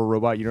traffic for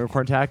Robot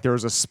Unicorn Attack, there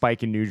was a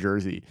spike in New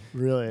Jersey.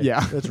 Really? Yeah.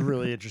 That's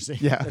really interesting.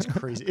 Yeah. That's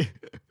crazy.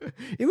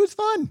 It was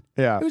fun.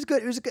 Yeah. It was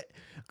good.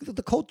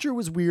 The culture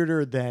was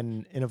weirder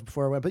than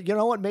before I went, but you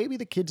know what? Maybe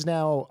the kids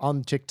now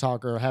on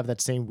TikTok have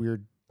that same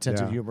weird sense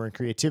of humor and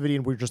creativity,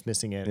 and we're just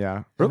missing it.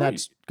 Yeah. And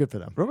that's good for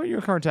them. Robot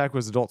Unicorn Attack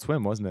was Adult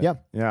Swim, wasn't it? Yeah.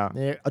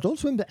 Yeah. Adult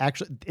Swim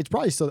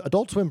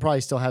Adult Swim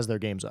probably still has their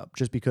games up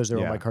just because they're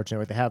on my Cartoon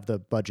Network. They have the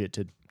budget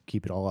to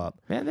keep it all up.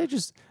 Man,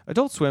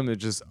 Adult Swim is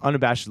just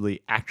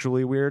unabashedly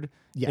actually weird.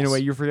 In Yes. a way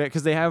you forget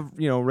because they have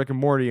Rick and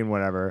Morty and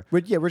whatever.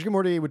 But yeah, Rick and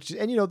Morty, and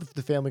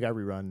the Family Guy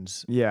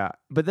reruns. Yeah,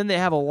 but then they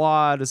have a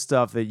lot of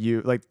stuff that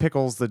you like.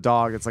 Pickles the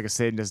dog. It's like a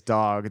Satanist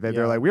dog. That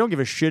they're Yeah. like, we don't give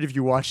a shit if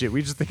you watch it.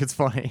 We just think it's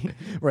funny.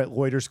 Right,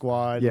 Loiter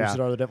Squad, Yeah. Lucid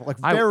Are the Devil, like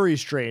I- very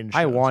strange.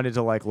 I shows. wanted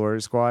to like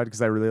Lord Squad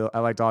because I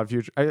liked Odd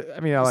Future. I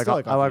mean, I like still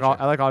like Odd Future.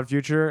 I like Odd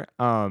Future.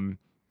 And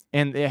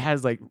it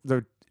has like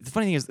the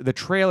funny thing is the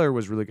trailer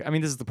was really good. I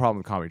mean, this is the problem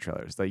with comedy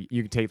trailers. Like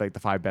you can take like the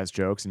 5 best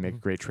jokes and make a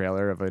great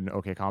trailer of an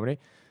okay comedy.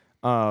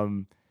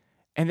 And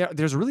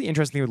there's a really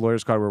interesting thing with Lawyer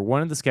Squad where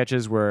one of the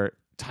sketches where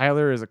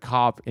Tyler is a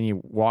cop and he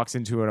walks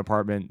into an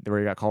apartment where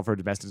he got called for a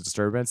domestic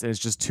disturbance, and it's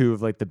just 2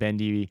 of like the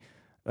bendy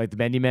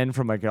men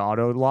from like an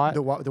auto lot.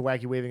 the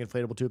wacky waving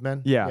inflatable tube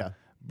men. Yeah.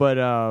 But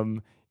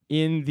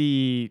in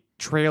the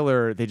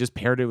trailer, they just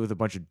paired it with a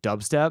bunch of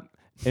dubstep,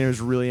 and it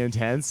was really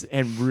intense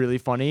and really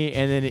funny.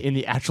 And then in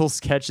the actual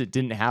sketch, it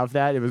didn't have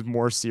that. It was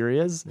more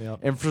serious. Yep.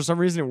 And for some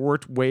reason, it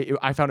worked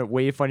I found it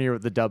way funnier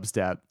with the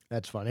dubstep.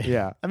 That's funny.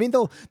 Yeah. I mean,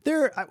 though,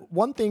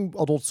 one thing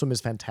Adult Swim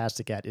is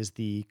fantastic at is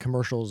the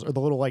commercials or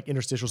the little like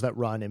interstitials that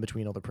run in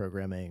between all the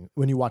programming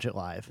when you watch it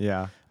live.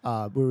 Yeah.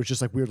 Where it's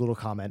just like weird little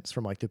comments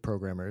from like the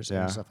programmers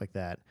Yeah. and stuff like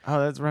that. Oh,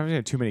 that's reminds me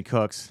of Too Many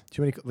Cooks.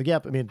 Too many. Like, yeah,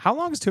 I mean, How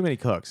long is Too Many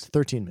Cooks?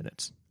 13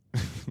 minutes.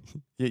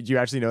 Do you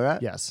actually know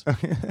that? Yes.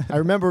 I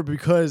remember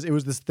because it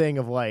was this thing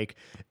of like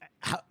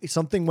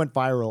something went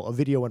viral, a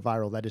video went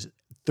viral that is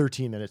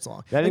 13 minutes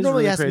long. That it is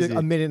normally really has to be crazy. like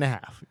a minute and a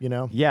half,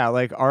 Yeah,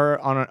 like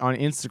on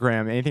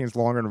Instagram, anything that's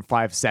longer than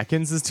 5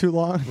 seconds is too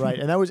long. Right.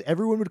 And that was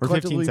everyone would Or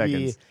 15 collectively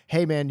be, seconds.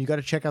 hey man, you got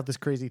to check out this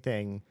crazy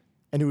thing.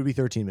 And it would be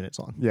 13 minutes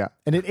long. Yeah.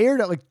 And it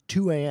aired at like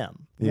 2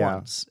 a.m. Yeah.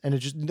 once. And it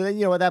just, at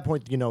that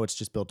point, it's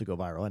just built to go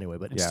viral anyway.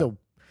 But it's Yeah. still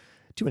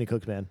Too Many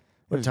Cooks, man.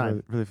 What a It's time.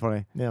 Really, really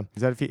funny. Yeah.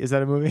 Is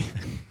that a movie?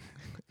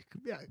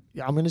 Yeah.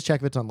 I'm going to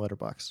check if it's on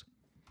Letterboxd.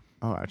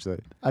 Oh, actually.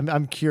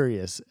 I'm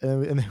curious.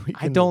 And then we I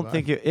can don't move on.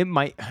 think it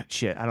might.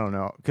 Shit, I don't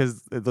know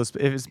because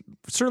it's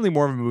certainly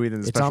more of a movie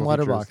than the It's special on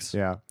features. Letterboxd.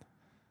 Yeah.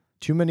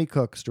 Too Many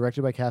Cooks,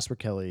 directed by Casper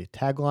Kelly.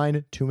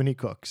 Tagline: Too Many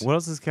Cooks. What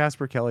else has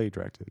Casper Kelly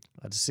directed?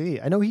 Let's see.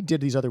 I know he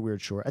did these other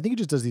weird shorts. I think he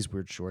just does these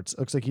weird shorts.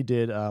 Looks like he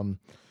did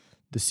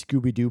the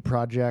Scooby Doo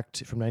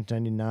Project from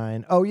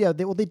 1999. Oh yeah,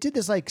 they did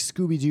this like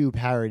Scooby Doo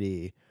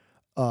parody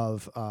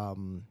of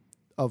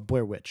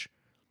Blair Witch.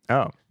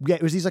 Oh, Yeah,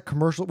 it was these like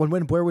commercial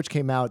when Blair Witch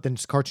came out. Then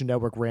Cartoon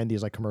Network ran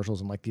these like commercials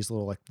and like these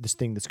little like this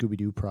thing, the Scooby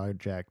Doo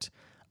Project.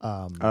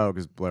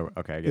 because Blair.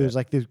 Okay, I It get was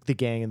like the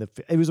gang and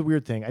it was a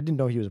weird thing. I didn't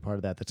know he was a part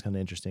of that. That's kind of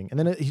interesting. And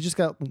then he just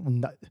got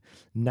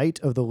Night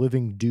of the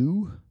Living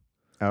Dew.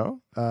 Oh,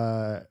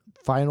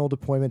 Final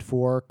Deployment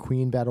 4,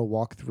 Queen Battle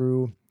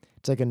Walkthrough.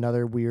 It's like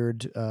another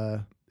weird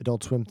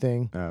Adult Swim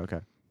thing. okay.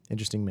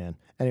 Interesting, man.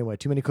 Anyway,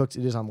 Too Many Cooks.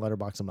 It is on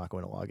Letterboxd. I'm not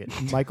going to log it.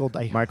 Michael,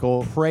 I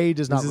Michael, pray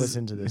does not this is-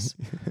 listen to this,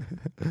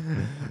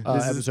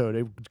 This is- episode.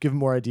 It would give him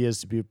more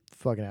ideas to be a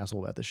fucking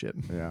asshole about this shit.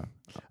 Yeah.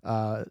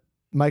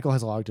 Michael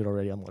has logged it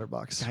already on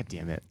Letterboxd. God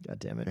damn it! God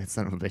damn it. That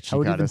son of a bitch. How He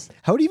would, got even, us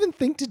how would he even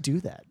think to do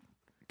that?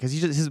 because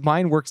his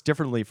mind works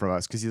differently from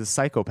us because he's a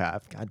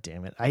psychopath. God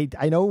damn it.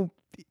 I know.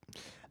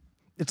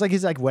 It's like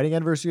his like wedding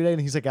anniversary day and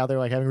he's like out there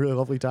like having a really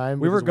lovely time.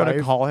 We with were his gonna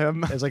wife. call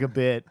him. It's like a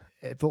bit.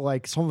 It felt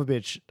like son of a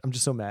bitch. I'm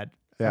just so mad.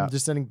 Yeah. I'm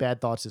just sending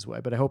bad thoughts his way,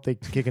 but I hope they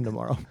kick in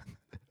tomorrow.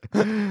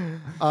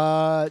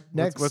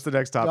 Next, What's the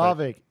next topic?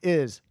 topic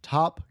is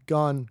Top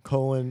Gun :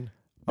 Oh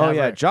yeah,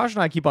 Maverick. Josh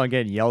and I keep on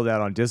getting yelled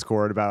at on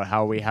Discord about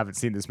how we haven't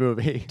seen this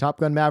movie. Top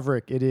Gun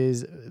Maverick. It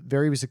is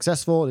very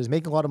successful. It is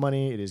making a lot of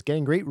money. It is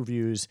getting great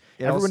reviews.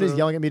 Everyone is also-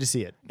 yelling at me to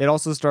see it. It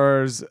also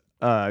stars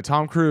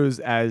Tom Cruise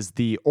as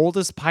the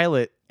oldest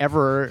pilot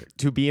ever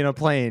to be in a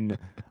plane.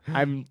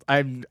 I'm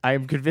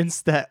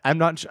convinced that I'm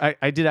not.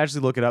 I did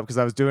actually look it up because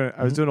I was doing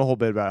a whole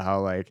bit about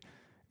how like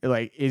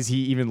is he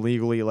even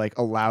legally like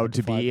allowed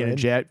to be in a plane?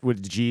 jet?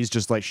 Would G's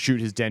just like shoot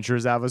his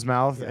dentures out of his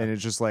mouth? And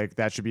it's just like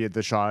that should be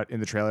the shot in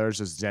the trailer. It's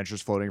just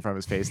dentures floating from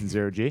his face in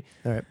 0G.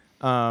 All right.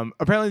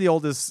 Apparently the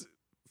oldest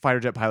fighter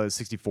jet pilot is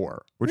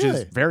 64, which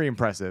Really? is very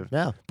impressive.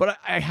 Yeah. But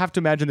I have to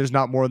imagine there's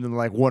not more than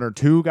like 1 or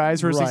 2 guys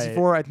who are Right.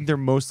 64. I think they're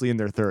mostly in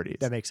their 30s.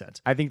 That makes sense.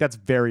 I think that's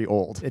very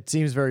old. It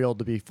seems very old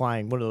to be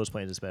flying one of those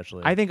planes,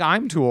 especially. I think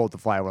I'm too old to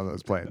fly one of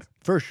those planes.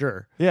 For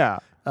sure. Yeah.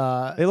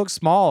 They look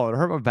small. It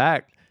hurt my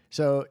back.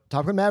 So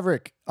Top Gun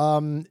Maverick.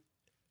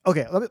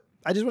 Okay,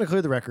 I just want to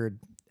clear the record,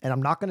 and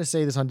I'm not going to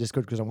say this on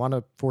Discord because I want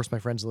to force my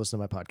friends to listen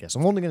to my podcast.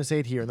 I'm only going to say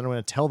it here, and then I'm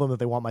going to tell them that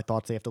they want my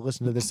thoughts. They have to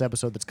listen to this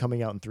episode that's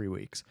coming out in 3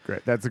 weeks.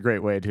 Great. That's a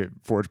great way to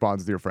forge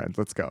bonds with your friends.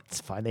 Let's go. It's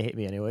fine. They hate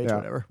me anyway. It's Yeah.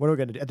 whatever. What are we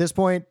going to do? At this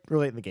point, we're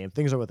late in the game.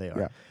 Things are what they are.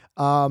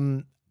 Yeah.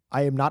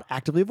 I am not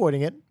actively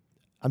avoiding it.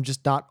 I'm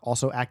just not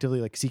also actively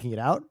like seeking it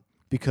out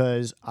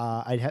because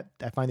I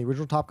find the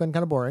original Top Gun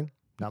kind of boring.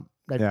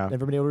 I've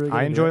never been able to really get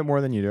I into enjoy it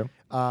more than you do.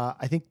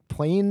 I think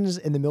planes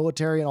in the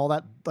military and all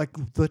that, like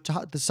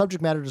the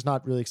subject matter does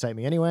not really excite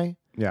me anyway.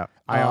 Yeah.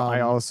 I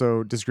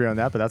also disagree on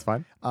that, but that's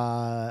fine.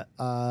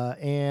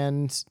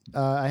 And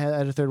I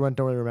had a third one,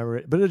 don't really remember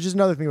it, but it was just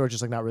another thing where it's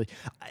just like not really.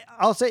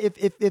 I'll say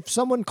if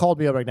someone called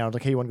me up right now and was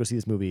like, hey, you want to go see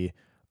this movie?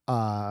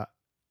 I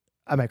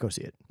might go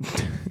see it.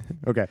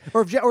 Okay.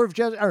 Or if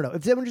Jess, I don't know,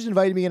 if someone just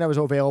invited me and I was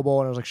available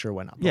and I was like, sure,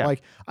 why not? But Yeah.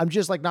 like, I'm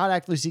just like not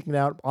actively seeking it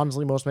out.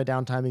 Honestly, most of my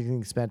downtime is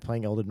being spent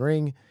playing Elden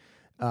Ring.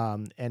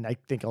 And I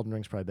think Elden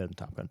Ring's probably better than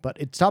Top Gun.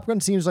 But Top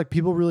Gun seems like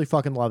people really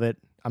fucking love it.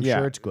 I'm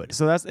sure it's good.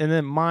 So and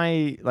then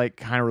my like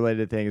kind of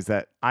related thing is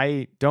that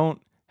I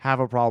don't have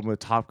a problem with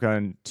Top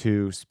Gun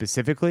 2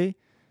 specifically.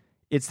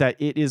 It's that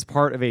it is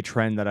part of a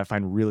trend that I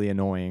find really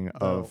annoying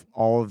of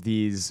all of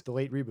these The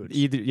late reboots.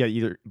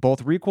 either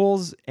both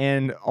requels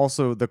and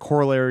also the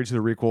corollary to the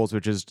requels,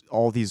 which is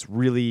all these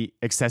really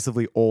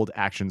excessively old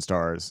action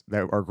stars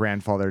that are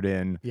grandfathered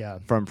in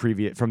from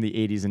the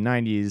 80s and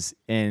 90s,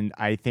 and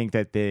I think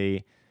that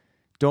they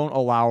don't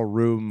allow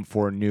room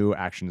for new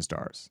action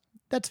stars.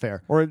 That's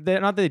fair. Or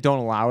not that they don't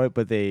allow it,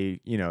 but they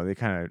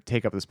kind of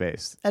take up the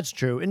space. That's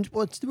true. And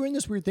we're in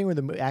this weird thing where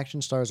the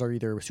action stars are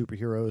either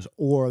superheroes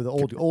or the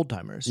old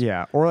timers.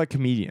 Yeah, or like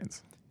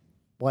comedians.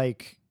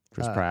 Like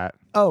Chris Pratt.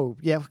 Oh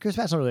yeah, Chris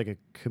Pratt's not really like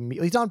a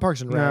comedian. He's on Parks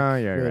and Rec. No,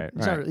 yeah, but right,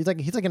 He's, not, right.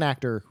 he's like an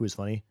actor who's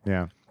funny.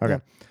 Yeah. Okay.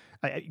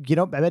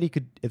 Yeah. I bet he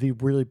could, if he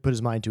really put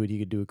his mind to it, he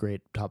could do a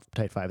great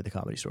tight 5 at the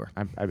Comedy Store.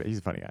 I bet he's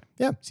a funny guy.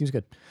 Yeah, seems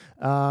good.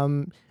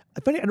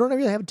 Funny, I don't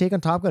really have a take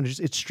on Top Gun.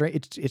 It's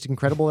straight. It's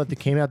incredible that they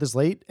came out this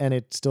late and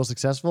it's still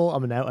successful.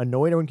 I'm now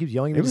annoyed. Everyone keeps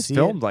yelling at me It to was see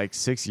filmed like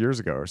 6 years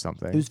ago or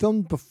something. It was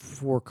filmed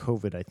before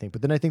COVID, I think.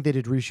 But then I think they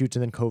did reshoots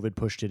and then COVID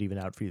pushed it even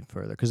out even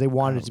further because they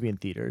wanted it to be in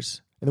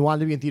theaters. And they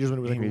wanted it to be in theaters when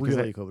it was like Because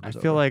really COVID was I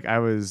feel over. like I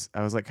was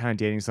like kind of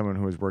dating someone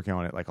who was working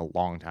on it like a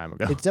long time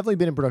ago. It's definitely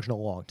been in production a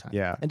long time.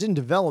 Yeah. And it's in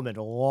development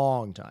a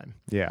long time.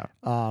 Yeah.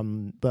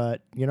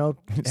 But,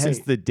 Since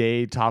hey, the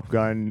day Top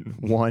Gun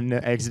 1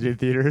 exited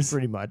theaters.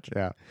 pretty much.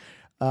 Yeah.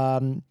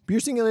 You're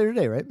seeing it later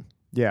today, right?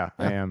 Yeah,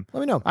 I am. Let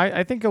me know.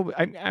 I think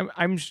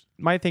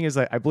my thing is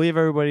like I believe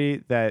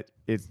everybody that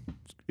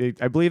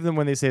I believe them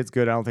when they say it's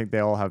good. I don't think they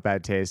all have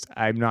bad taste.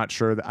 I'm not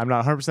sure that I'm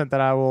not 100%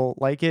 that I will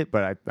like it,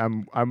 but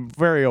I'm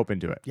very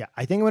open to it. Yeah,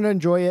 I think I'm going to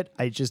enjoy it.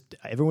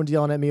 Everyone's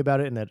yelling at me about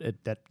it, and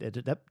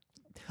that.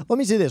 Let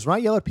me say this: when I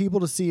yell at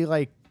people to see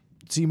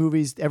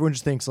movies, everyone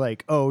just thinks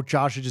like, "Oh,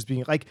 Josh is just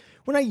being like."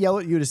 When I yell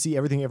at you to see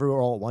everything everywhere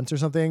all at once or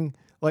something,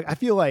 like I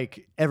feel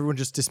like everyone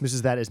just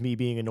dismisses that as me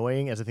being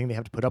annoying, as a thing they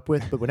have to put up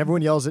with. But when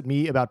everyone yells at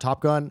me about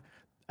Top Gun,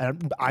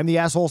 I'm the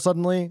asshole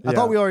suddenly. I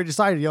thought we already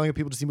decided yelling at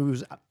people to see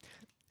movies.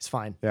 It's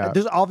fine. Yeah.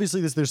 There's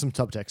some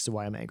subtext to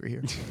why I'm angry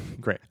here.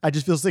 Great. I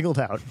just feel singled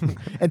out.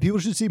 And people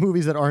should see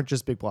movies that aren't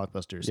just big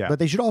blockbusters. Yeah. But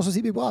they should also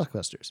see big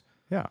blockbusters.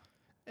 Yeah.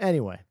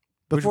 Anyway.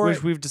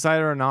 Which we've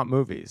decided are not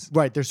movies.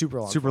 Right, they're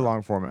super long. Super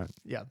long format.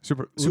 Yeah.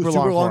 Super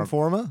long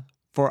form.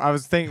 forma? I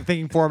was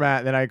thinking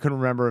format, then I couldn't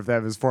remember if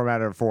that was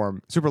format or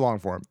form. Super long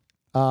form.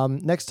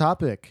 Next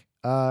topic.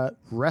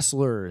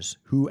 Wrestlers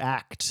who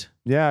act.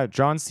 Yeah,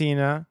 John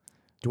Cena,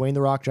 Dwayne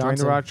The Rock Johnson. Dwayne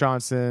The Rock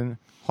Johnson,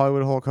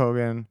 Hollywood Hulk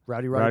Hogan,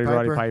 Roddy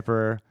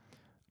Piper,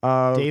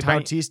 Dave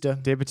Bautista.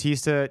 Dave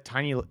Bautista,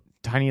 Tiny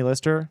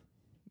Lister.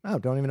 Oh,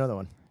 don't even know that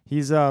one.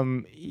 He's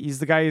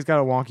the guy who's got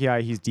a wonky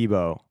eye. He's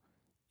Debo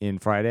in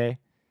Friday.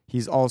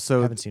 He's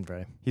also Haven't seen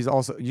Friday.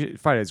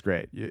 Friday's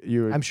great.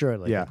 I'm sure I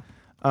like yeah. it.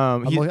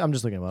 I'm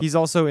just looking him up. He's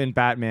also in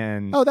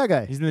Batman. Oh, that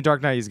guy. He's in The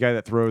Dark Knight. He's the guy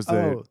that throws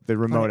the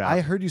remote funny. out.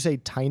 I heard you say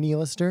Tiny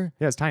Lister.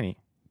 Yeah, it's Tiny.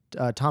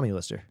 Tommy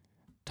Lister.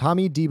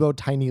 Tommy Debo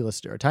Tiny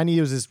Lister. Tiny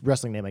is his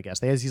wrestling name, I guess.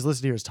 He's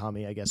listed here as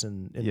Tommy, I guess,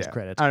 in his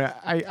credits.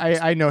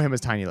 I know him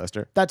as Tiny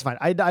Lister. That's fine.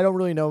 I don't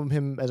really know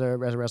him as a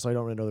wrestler. I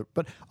don't really know.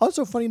 But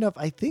also, funny enough,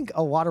 I think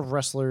a lot of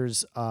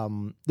wrestlers,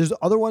 there's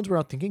other ones we're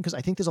not thinking because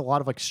I think there's a lot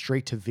of like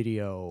straight to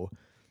video,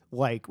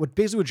 like what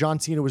John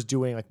Cena was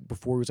doing like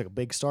before he was like a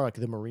big star, like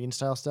the Marine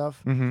style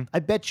stuff. Mm-hmm. I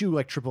bet you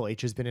like Triple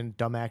H has been in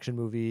dumb action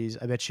movies.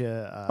 I bet you.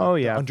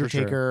 The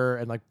Undertaker for sure.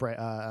 and like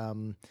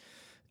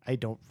I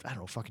don't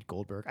know, fucking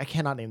Goldberg. I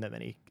cannot name that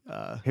many.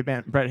 Bret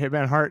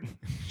Hitman Hart.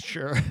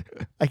 Sure.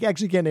 I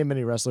actually can't name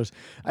many wrestlers.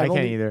 I can't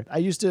either.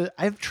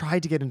 I've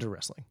tried to get into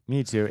wrestling.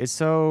 Me too. It's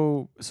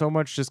so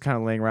much just kind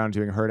of laying around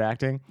doing hurt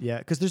acting. Yeah,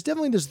 because there's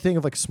definitely this thing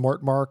of like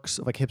smart marks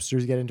of like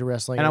hipsters get into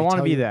wrestling. And I they want to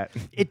tell be you- that.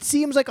 It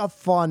seems like a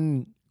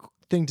fun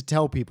thing to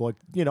tell people.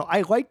 Like,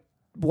 I like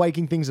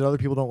liking things that other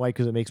people don't like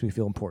because it makes me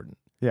feel important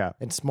Yeah.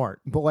 and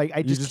smart. But like, I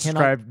You just just cannot.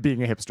 described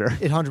being a hipster.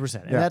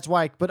 100%. And Yeah. that's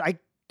why, but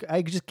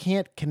I just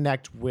can't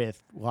connect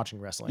with watching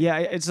wrestling. Yeah,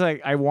 it's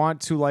like I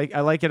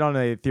like it on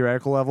a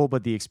theoretical level,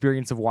 but the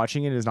experience of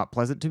watching it is not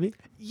pleasant to me.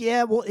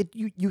 Yeah, well,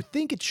 you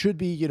think it should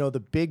be, the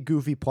big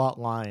goofy plot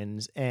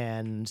lines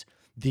and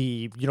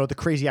the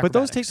crazy But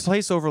those acrobatics. take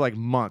place over like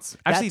months.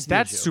 Actually, That's the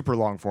that's issue. super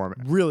long form.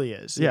 Really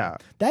is. Yeah.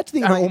 That's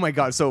the Oh my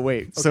god! So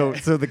wait, Okay.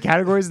 so the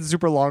categories in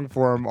super long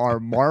form are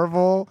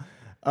Marvel,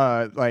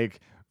 like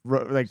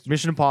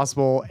Mission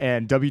Impossible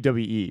and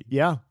WWE.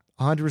 Yeah,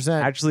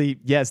 100%. Actually,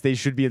 yes, they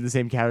should be in the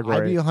same I'd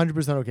category. be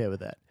 100% okay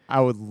with that. I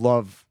would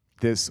love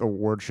this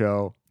award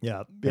show.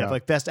 Yeah. Yeah.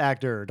 Like best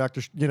actor,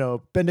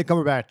 Benedict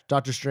Cumberbatch,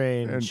 Doctor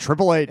Strange, And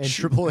Triple H. and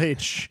Triple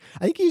H.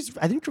 I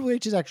think Triple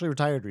H is actually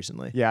retired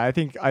recently. Yeah, I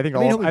think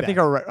he'll be back.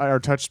 our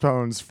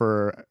touchstones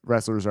for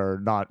wrestlers are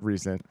not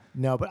recent.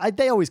 No, but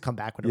they always come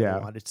back whenever Yeah. they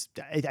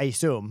want. I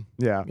assume.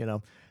 Yeah.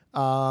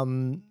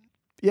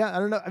 Yeah, I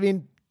don't know. I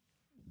mean,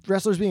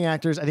 wrestlers being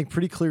actors, I think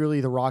pretty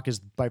clearly The Rock is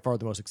by far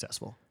the most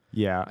successful.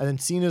 Yeah. And then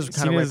Cena's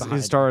kind of right behind.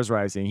 His star is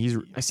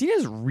rising.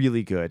 Cena's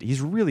really good. He's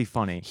really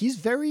funny. He's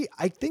very,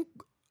 I think,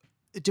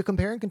 to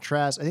compare and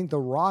contrast, I think The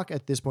Rock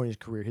at this point in his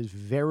career is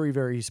very,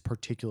 very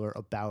particular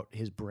about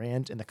his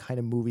brand and the kind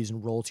of movies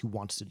and roles he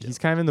wants to do. He's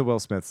kind of in the Will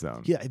Smith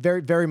zone. Yeah,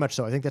 very, very much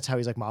so. I think that's how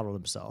he's like modeled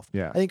himself.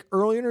 Yeah. I think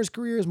earlier in his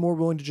career is more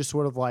willing to just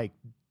sort of like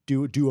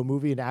do a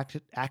movie and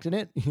act in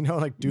it, you know,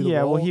 like do the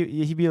role. Well,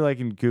 he'd be like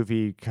in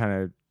goofy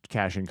kind of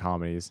cash-in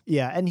comedies.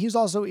 Yeah, and he's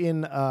also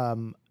in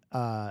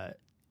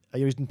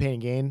he was in Pain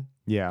and Gain.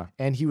 Yeah.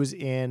 And he was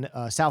in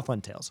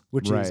Southland Tales,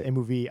 which is Right. a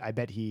movie I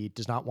bet he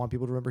does not want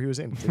people to remember he was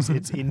in.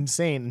 It's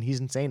insane, and he's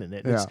insane in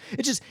it. Yeah.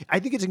 It's just, I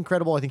think it's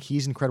incredible. I think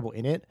he's incredible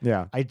in it.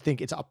 Yeah. I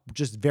think it's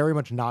just very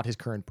much not his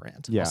current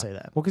brand. Yeah. I'll say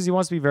that. Well, because he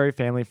wants to be very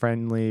family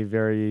friendly,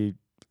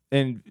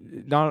 and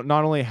not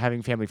only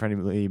having family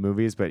friendly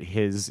movies, but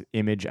his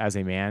image as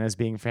a man as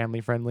being family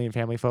friendly and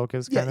family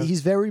focused. Yeah,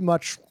 he's very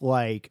much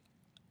like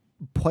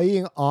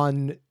playing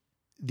on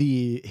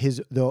the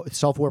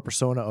self-aware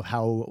persona of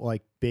how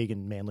like big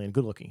and manly and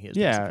good looking he is.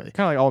 Yeah, basically.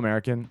 kind of like All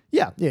American.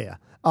 Yeah.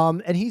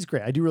 And he's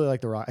great. I do really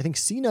like The Rock. I think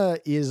Cena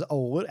is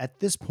at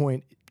this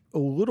point a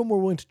little more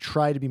willing to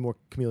try to be more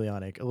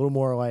chameleonic, a little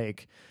more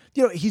like,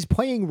 you know, he's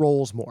playing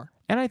roles more.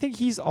 And I think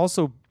he's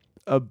also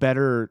a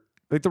better,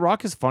 like The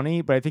Rock is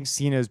funny, but I think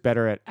Cena is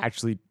better at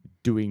actually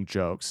doing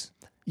jokes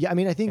Yeah, I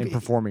mean, I think and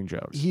performing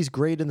jokes. he's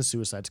great in the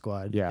Suicide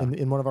Squad. Yeah.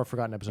 in one of our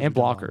forgotten episodes. And we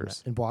did one on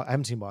Blockers. that. I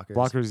haven't seen Blockers.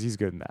 Blockers, he's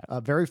good in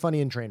that. Very funny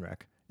in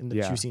Trainwreck. In the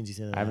Yeah. 2 scenes he's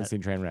in. I haven't that.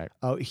 seen Trainwreck.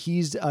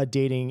 He's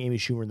dating Amy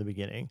Schumer in the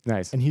beginning.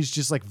 Nice. And he's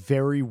just like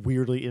very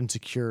weirdly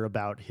insecure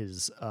about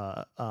his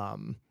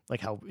like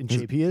how in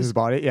shape he is. His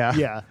body, yeah.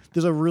 Yeah,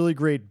 there's a really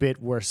great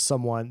bit where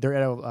they're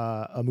at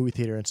a movie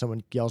theater and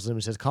someone yells at him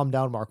and says, "Calm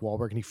down, Mark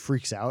Wahlberg," and he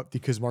freaks out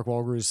because Mark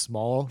Wahlberg is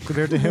small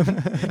compared to him.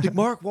 He's like,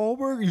 Mark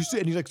Wahlberg, you see,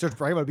 and he like starts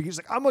bragging about it. He's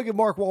like, "I'm gonna give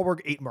Mark Wahlberg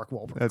 8 Mark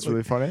Wahlberg." That's Like,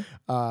 really funny.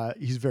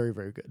 he's very,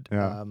 very good.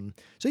 Yeah.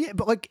 So yeah,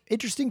 but like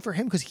interesting for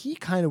him because he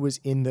kind of was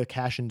in the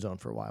cash-in zone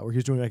for a while, where he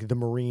was doing like the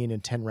Marine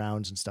and 10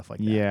 rounds and stuff like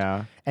that.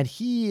 Yeah. And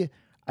he,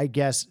 I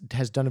guess,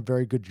 has done a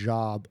very good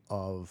job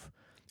of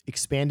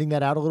expanding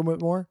that out a little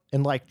bit more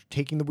and like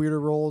taking the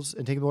weirder roles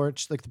and taking the more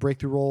like the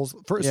breakthrough roles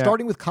for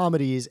starting with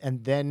comedies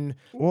and then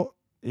Well,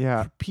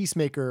 yeah.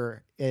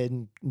 Peacemaker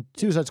and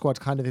Suicide Squad's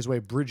kind of his way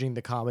of bridging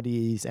the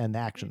comedies and the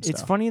action stuff.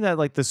 It's funny that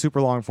like the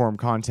super long form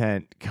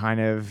content kind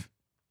of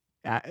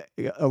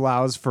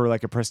allows for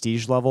like a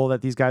prestige level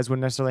that these guys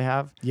wouldn't necessarily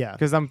have. Yeah.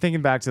 Because I'm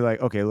thinking back to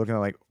like, okay, looking at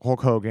like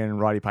Hulk Hogan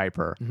and Roddy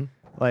Piper. Mm-hmm.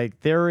 Like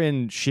they're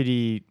in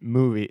shitty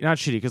movie, not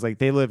shitty because like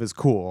They Live is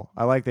cool.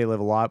 I like They Live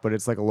a lot, but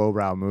it's like a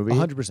lowbrow movie.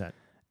 100%.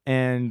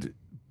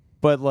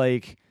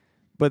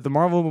 But the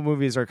Marvel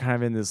movies are kind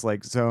of in this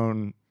like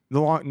zone.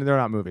 They're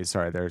not movies.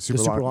 Sorry, they're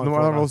super long. The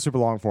Marvel super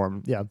long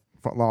form. Yeah.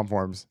 Long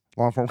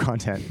form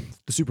content.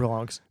 The super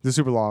longs. The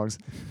super longs.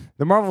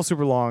 The Marvel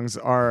super longs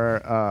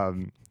are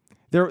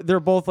they're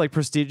both like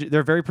prestigious.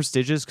 They're very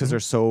prestigious because they're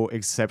so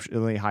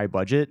exceptionally high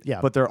budget.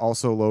 Yeah. But they're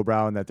also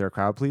lowbrow in that they're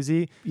crowd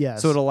pleasy.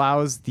 Yes. So it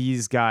allows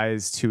these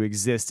guys to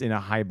exist in a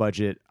high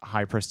budget,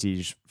 high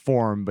prestige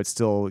form, but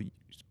still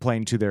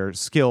playing to their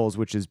skills,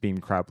 which is being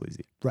crowd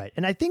pleasy. Right.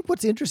 And I think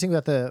what's interesting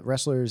about the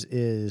wrestlers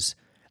is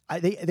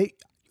they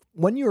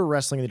when you were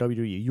wrestling in the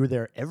WWE, you were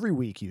there every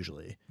week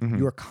usually. Mm-hmm.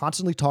 You were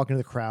constantly talking to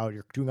the crowd.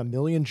 You're doing a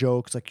million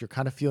jokes. Like you're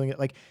kind of feeling it.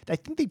 Like I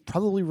think they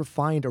probably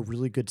refined a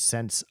really good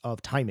sense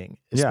of timing,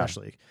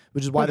 especially,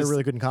 which is why they're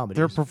really good in comedy.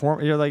 They're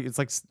it's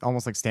like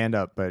almost like stand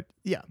up, but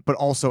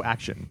also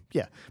action.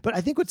 Yeah. But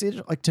I think what's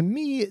interesting, like to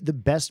me, the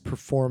best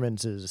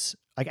performances,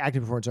 like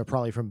acting performances, are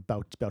probably from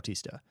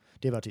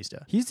Dave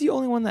Bautista. He's the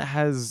only one that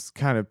has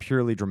kind of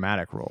purely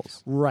dramatic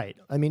roles. Right.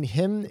 I mean,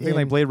 him. I think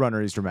like Blade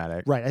Runner, he's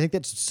dramatic. Right. I think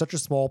that's such a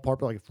small part,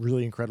 but like a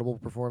really incredible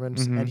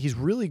performance. Mm-hmm. And he's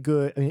really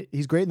good. I mean,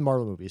 he's great in the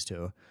Marvel movies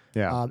too.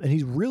 Yeah. And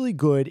he's really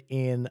good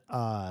in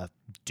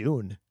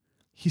Dune.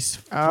 He's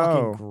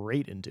fucking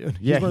great in Dune.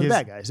 He's one of the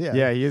bad guys. Yeah.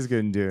 Yeah, he is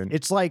good in Dune.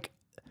 It's like,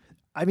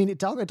 I mean,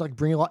 it's like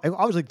bringing a lot.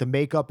 Obviously, like the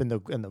makeup and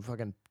the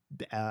fucking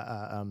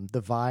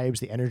the vibes,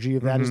 the energy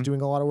of that is doing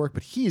a lot of work.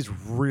 But he's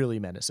really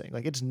menacing.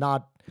 Like it's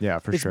not. Yeah,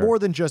 for it's sure. It's more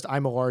than just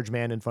I'm a large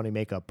man in funny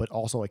makeup, but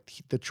also like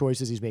the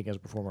choices he's making as a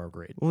performer are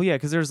great. Well, yeah,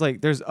 because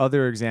there's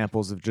other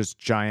examples of just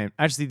giant.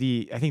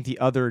 Actually, I think the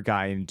other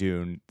guy in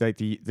Dune, like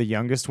the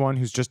youngest one,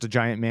 who's just a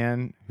giant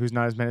man who's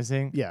not as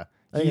menacing. Yeah,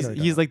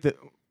 he's like the.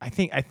 I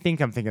think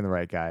I'm thinking the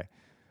right guy,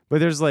 but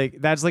that's like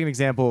an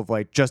example of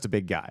like just a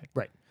big guy,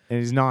 right? And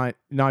he's not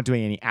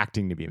doing any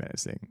acting to be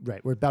menacing,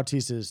 right? Where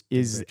Bautista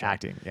is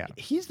acting. Yeah,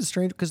 he's the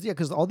strange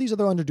because all these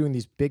other ones are doing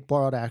these big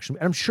broad action,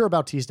 and I'm sure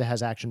Bautista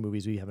has action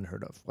movies we haven't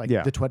heard of, like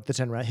the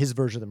 10 round, his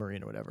version of the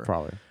Marine or whatever.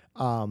 Probably.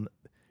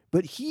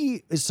 But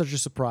he is such a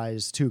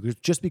surprise too,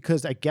 just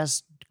because I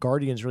guess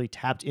Guardians really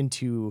tapped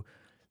into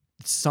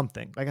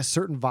something, like a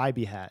certain vibe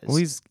he has. Well,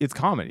 it's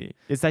comedy.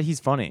 It's that he's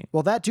funny.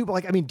 Well, that too, but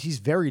like, I mean, he's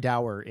very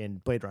dour in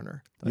Blade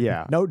Runner. Like,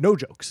 Yeah. no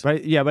jokes.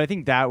 But I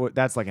think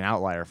that's like an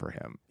outlier for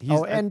him.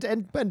 And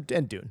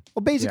Dune.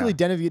 Well, basically,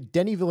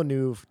 Denis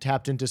Villeneuve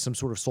tapped into some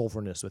sort of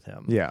soulfulness with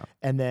him. Yeah.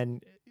 And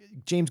then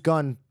James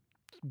Gunn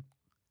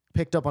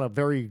picked up on a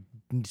very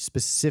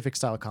specific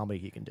style of comedy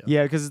he can do.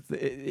 Yeah, because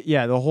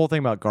the whole thing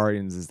about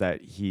Guardians is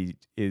that he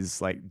is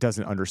like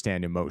doesn't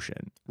understand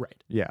emotion. Right.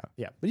 Yeah.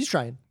 Yeah. But he's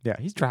trying. Yeah,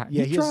 he's trying.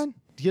 Yeah, he's trying.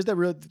 He has that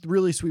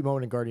really sweet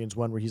moment in Guardians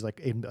 1 where he's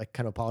like kind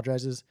of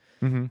apologizes.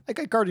 Mm-hmm.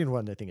 Like Guardian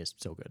 1, I think, is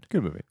so good.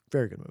 Good movie.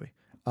 Very good movie.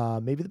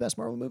 Maybe the best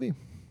Marvel movie.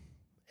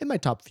 In my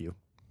top few.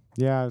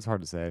 Yeah, it's hard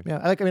to say. Yeah,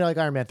 I like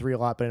Iron Man 3 a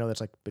lot, but I know that's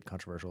like a bit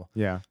controversial.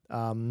 Yeah.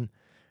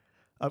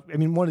 I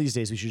mean, one of these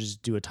days we should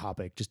just do a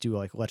topic. Just do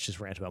like, let's just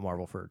rant about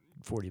Marvel for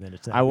 40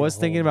 minutes. I was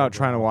thinking about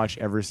trying to watch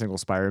every single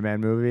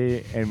Spider-Man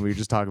movie, and we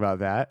just talk about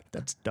that.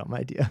 That's a dumb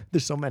idea.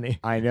 There's so many.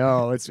 I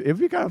know it'd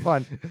be kind of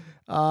fun.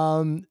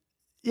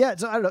 Yeah.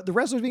 So I don't know. The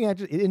wrestlers being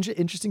acted,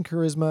 interesting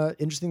charisma,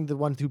 interesting the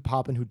ones who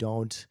pop and who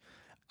don't.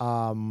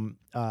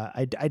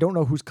 I don't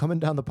know who's coming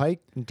down the pike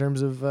in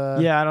terms of.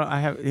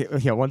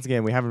 Once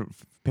again, we haven't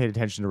paid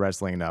attention to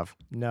wrestling enough.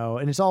 No,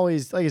 and it's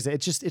always like I said,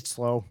 it's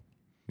slow.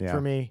 Yeah.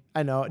 For me.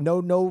 I know.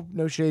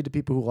 No shade to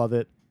people who love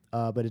it.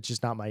 But it's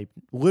just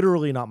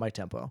literally not my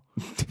tempo.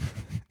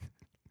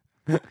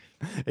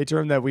 A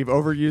term that we've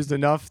overused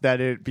enough that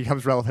it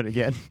becomes relevant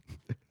again.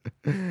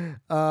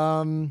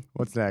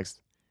 What's next?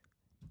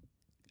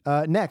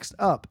 Next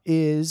up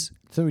is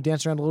something we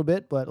danced around a little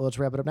bit, but let's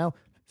wrap it up now.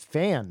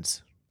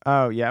 Fans.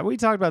 Oh yeah, we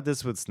talked about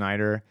this with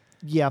Snyder.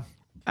 Yeah.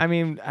 I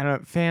mean, I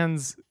don't know,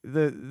 fans.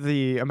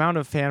 The amount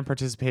of fan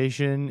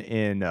participation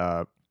in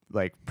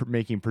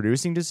making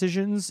producing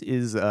decisions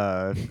is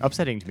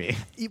upsetting to me.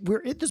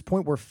 We're at this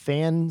point where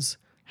fans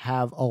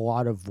have a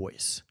lot of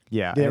voice.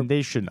 Yeah, and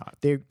they should not.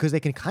 Because they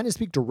can kind of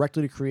speak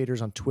directly to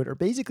creators on Twitter.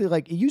 Basically,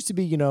 like it used to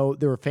be,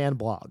 there were fan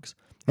blogs.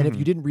 And if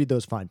you didn't read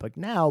those, fine. But like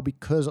now,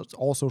 because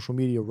all social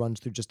media runs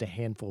through just a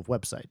handful of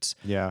websites,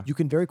 you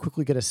can very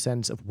quickly get a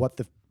sense of what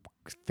the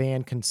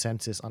fan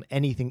consensus on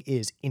anything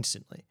is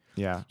instantly.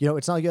 Yeah.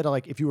 It's not like you had to,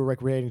 like, if you were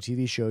creating a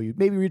TV show, you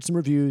maybe read some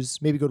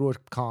reviews, maybe go to a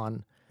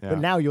con. Yeah. But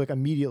now you're like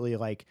immediately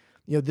like,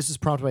 this is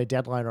prompted by a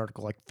Deadline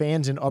article, like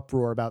fans in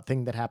uproar about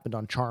thing that happened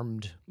on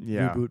Charmed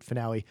reboot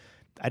finale.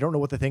 I don't know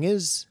what the thing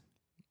is.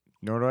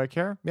 Nor do I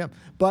care. Yeah.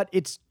 But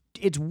it's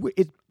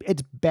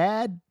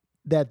bad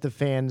that the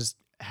fans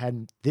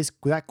had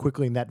that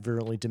quickly and that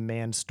virulently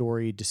demand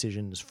story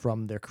decisions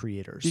from their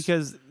creators.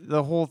 Because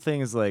the whole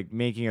thing is like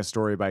making a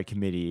story by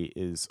committee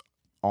is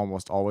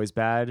almost always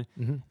bad.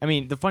 Mm-hmm. I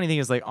mean, the funny thing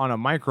is like on a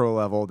micro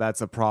level,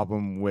 that's a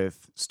problem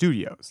with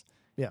studios.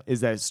 Yeah.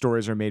 Is that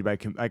stories are made by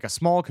like a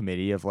small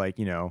committee of like,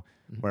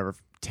 whatever,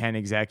 10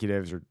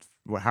 executives or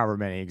however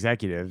many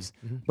executives.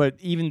 Mm-hmm. But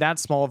even that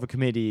small of a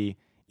committee,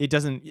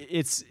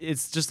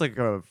 it's just like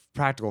a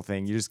practical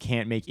thing. You just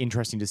can't make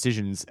interesting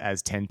decisions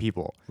as 10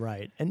 people.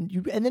 Right. And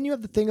then you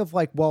have the thing of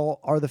like, well,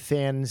 are the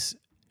fans,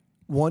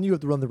 one, you have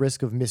to run the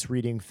risk of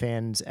misreading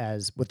fans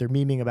as what they're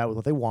memeing about with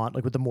what they want,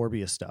 like with the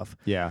Morbius stuff.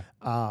 Yeah.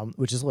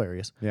 Which is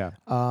hilarious. Yeah.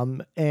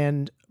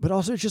 But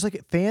also it's just like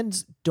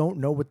fans don't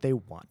know what they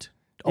want.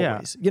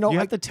 Always. Yeah. You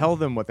have to tell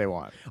them what they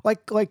want.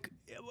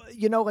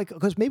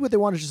 Because maybe what they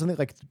want is just something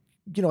like,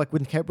 like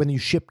when you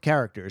ship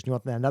characters and you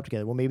want them to end up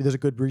together. Well, maybe there's a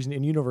good reason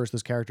in universe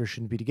those characters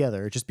shouldn't be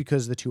together. Just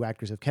because the two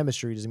actors have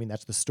chemistry doesn't mean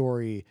that's the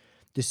story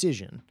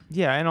decision.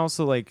 Yeah, and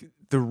also like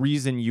the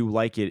reason you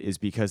like it is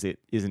because it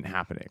isn't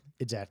happening.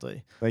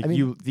 Exactly. Like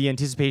the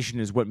anticipation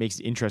is what makes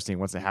it interesting.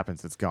 Once it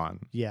happens, it's gone.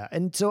 Yeah,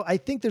 and so I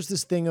think there's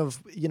this thing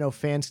of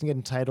fans can get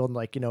entitled, and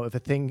like if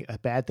a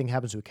bad thing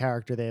happens to a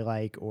character they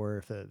like, or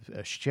if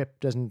a ship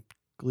doesn't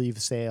leave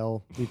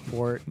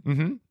port.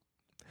 Mm-hmm.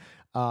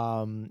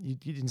 You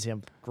didn't see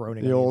I'm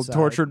groaning. The old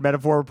tortured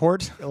metaphor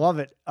report. I love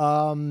it.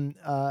 And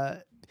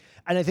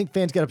I think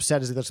fans get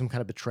upset as if there's some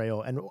kind of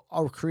betrayal, and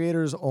our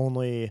creators'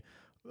 only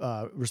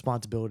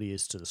responsibility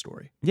is to the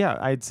story. Yeah,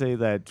 I'd say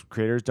that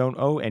creators don't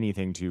owe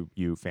anything to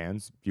you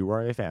fans. You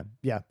are a fan.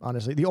 Yeah,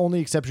 honestly, the only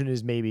exception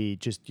is maybe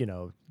just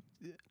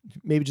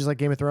like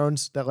Game of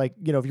Thrones. That like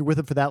if you're with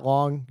it for that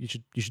long, you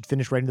should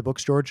finish writing the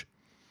books, George.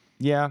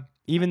 Yeah,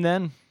 even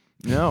then.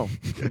 No.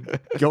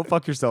 Go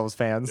fuck yourselves,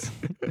 fans.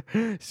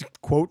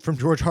 Quote from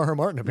George R.R.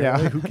 Martin,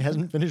 apparently, who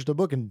hasn't finished a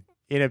book in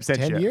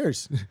absentia. 10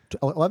 years.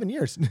 11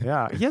 years.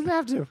 Yeah, he doesn't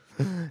have to.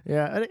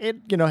 Yeah,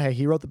 and hey,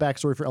 he wrote the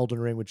backstory for Elden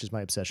Ring, which is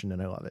my obsession,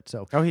 and I love it.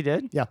 So. Oh, he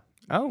did? Yeah.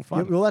 Oh,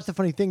 fun. Well, that's the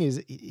funny thing is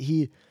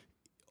the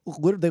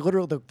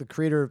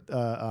creator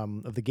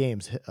of the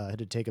games,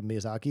 Hidetaka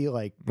Miyazaki,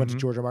 like went to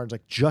George R. Martin's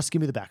like, just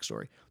give me the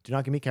backstory. Do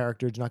not give me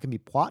character. Do not give me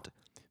plot.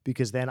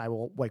 Because then I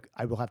will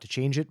have to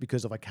change it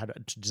because of like how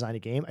to design a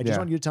game. I just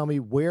want you to tell me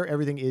where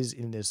everything is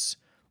in this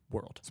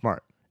world.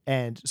 Smart.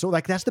 And so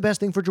like that's the best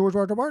thing for George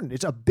R.R. Martin.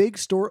 It's a big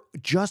story,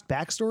 just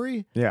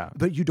backstory. Yeah.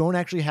 But you don't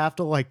actually have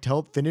to like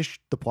finish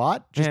the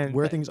plot, just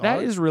where things are.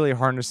 That is really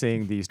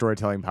harnessing the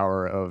storytelling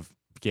power of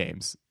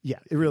games. Yeah,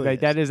 it really Like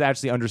is. that is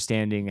actually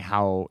understanding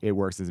how it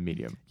works as a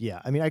medium.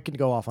 Yeah, I mean, I can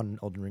go off on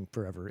Elden Ring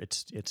forever.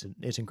 It's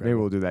incredible. Maybe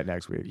we'll do that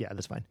next week. Yeah,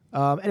 that's fine.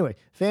 Anyway,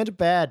 fans are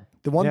bad.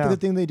 The one Yeah.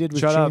 good thing they did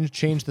was Shut up.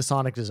 change the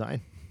Sonic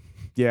design.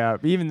 Yeah,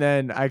 but even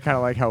then, I kind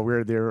of like how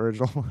weird the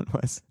original one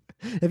was.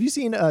 Have you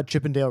seen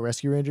Chippendale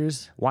Rescue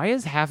Rangers? Why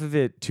is half of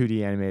it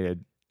 2D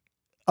animated?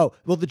 Oh,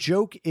 well, the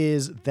joke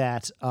is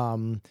that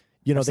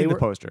you know I've they seen were the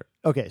poster.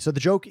 okay. So the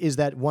joke is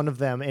that one of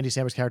them, Andy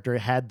Samberg's character,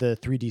 had the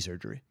 3D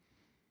surgery.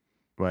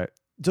 What?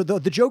 So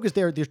the joke is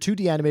they're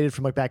 2D animated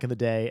from like back in the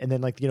day, and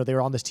then like you know they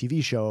were on this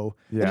TV show.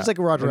 Yeah. And it's like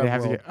a Roger And they Rabbit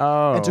have to world. get-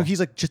 oh. And so he's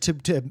like, just to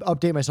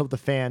update myself with the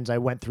fans, I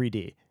went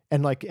 3D.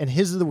 And like, and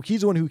he's the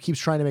one who keeps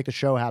trying to make the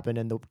show happen,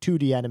 and the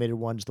 2D animated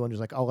one is the one who's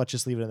like, "Oh, let's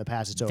just leave it in the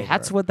past. It's over."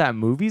 That's what that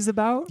movie's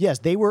about? Yes,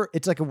 they were.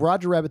 It's like a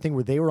Roger Rabbit thing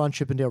where they were on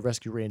Chippendale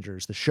Rescue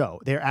Rangers, the show.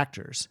 They're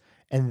actors,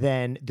 and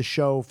then the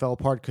show fell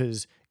apart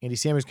because Andy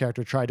Samberg's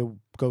character tried to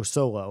go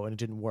solo and it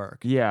didn't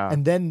work. Yeah.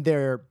 And then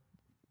then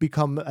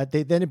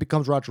it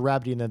becomes Roger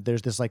Rabbit, and then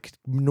there's this like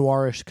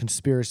noirish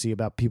conspiracy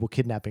about people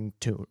kidnapping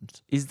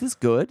tunes. Is this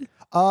good?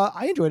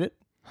 I enjoyed it.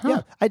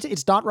 Yeah,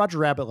 it's not Roger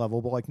Rabbit level,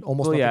 but like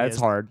almost. Well, yeah, nothing it's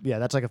is. hard. Yeah,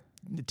 that's like a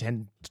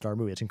 10-star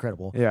movie. It's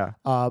incredible. Yeah.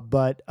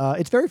 But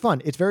it's very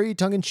fun. It's very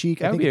tongue in cheek.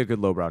 That would be a good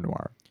lowbrow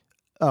noir.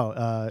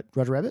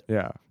 Roger Rabbit.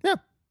 Yeah. Yeah.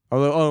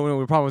 Although,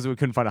 the problem was we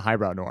couldn't find a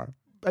highbrow noir.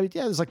 I mean,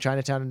 yeah, there's like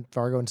Chinatown and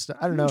Fargo and stuff.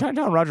 I don't know.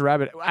 Chinatown and Roger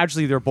Rabbit,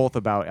 actually, they're both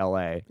about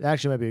L.A. It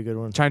actually might be a good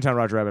one. Chinatown and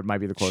Roger Rabbit might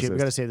be the closest. Shit, we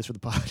gotta save this for the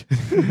pod,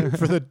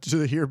 for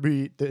the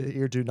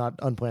here to not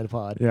unplanned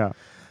pod. Yeah.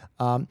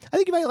 I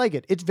think you might like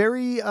it. It's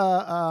very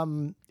I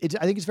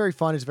think it's very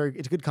fun. It's a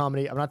good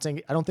comedy. I don't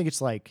think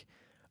it's like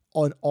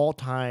an all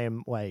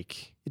time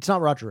like it's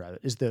not Roger Rabbit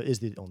is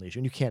the only issue,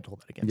 and you can't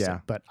hold that against Yeah.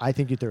 it. But I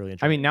think you thoroughly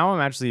enjoy. I mean, now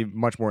I'm actually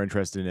much more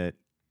interested in it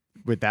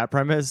with that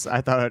premise.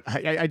 I thought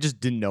I just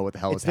didn't know what the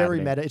hell it's was very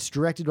happening. meta. It's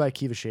directed by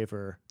Akiva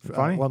Schaffer.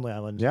 Funny. Lonely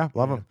Island. Yeah,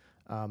 love him.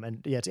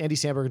 And yeah, it's Andy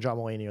Samberg and John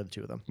Mulaney are the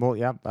two of them. Well,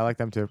 yeah, I like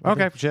them too.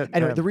 Okay, shit.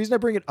 Anyway, Yeah. the reason I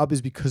bring it up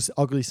is because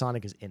Ugly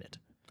Sonic is in it.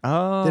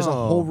 Oh. There's a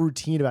whole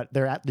routine about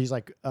they're at these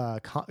like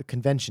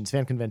conventions,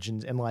 fan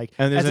conventions, and like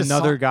And there's as a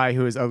another si- guy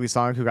who is Ugly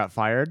Sonic who got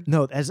fired.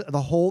 No, as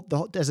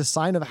as a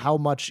sign of how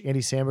much Andy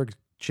Samberg,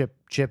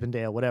 Chip and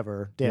Dale,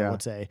 whatever Dale, Yeah.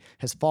 let's say,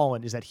 has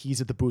fallen, is that he's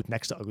at the booth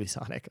next to Ugly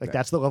Sonic. Like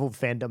that's the level of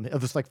fandom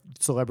of this like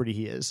celebrity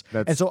he is.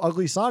 And so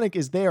Ugly Sonic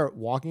is there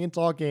walking and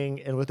talking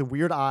and with the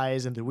weird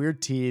eyes and the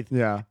weird teeth.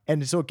 Yeah.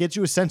 And so it gets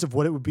you a sense of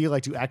what it would be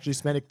like to actually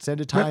spend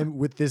extended time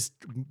with this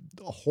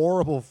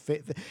horrible.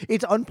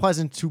 It's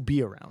unpleasant to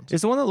be around.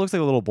 It's the one that looks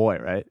like a little boy,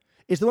 right?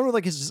 It's the one where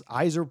like his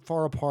eyes are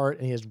far apart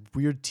and he has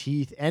weird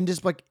teeth and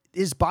just like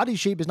his body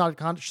shape is not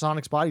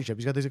Sonic's body shape.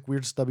 He's got these like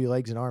weird stubby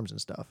legs and arms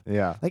and stuff.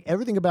 Yeah. Like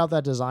everything about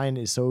that design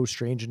is so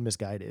strange and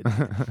misguided.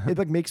 It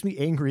like makes me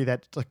angry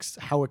that like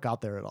how it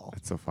got there at all.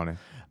 It's so funny.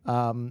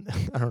 I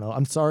don't know.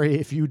 I'm sorry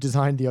if you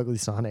designed the Ugly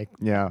Sonic.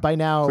 Yeah. By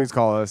now, Please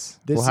call us.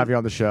 this We'll have you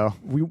on the show.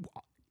 we.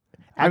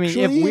 I mean, if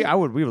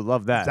Actually, we would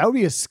love that. that would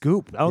be a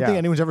scoop. I don't Yeah. think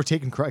anyone's ever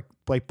taken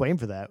blame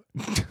for that.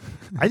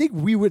 I think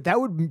we would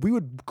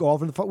go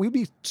off in the we'd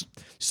be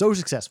so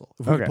successful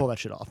if we could Okay. pull that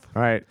shit off.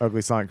 All right,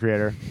 Ugly Sonic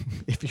creator,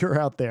 If you're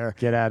out there,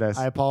 get at us.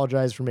 I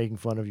apologize for making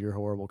fun of your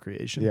horrible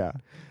creation. Yeah.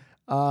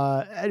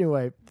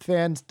 Anyway,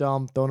 fans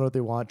dumb, don't know what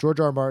they want. George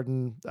R. R.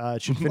 Martin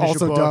should finish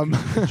Also a book. dumb.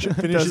 Should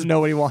finish Doesn't his,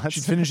 know what he should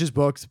wants. finish his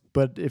books.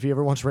 But if he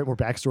ever wants to write more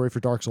backstory for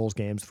Dark Souls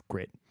games,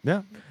 great.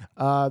 Yeah.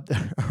 Are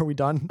we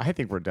done? I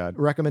think we're done.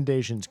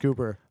 Recommendations,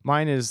 Cooper.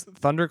 Mine is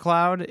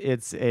Thundercloud.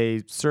 It's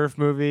a surf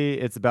movie.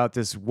 It's about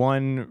this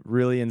one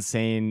really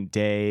insane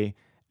day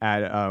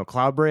at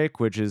Cloudbreak,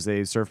 which is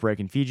a surf break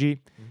in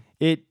Fiji.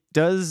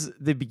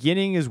 The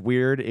beginning is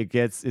weird.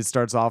 It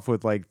starts off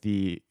with like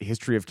the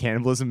history of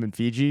cannibalism in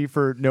Fiji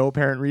for no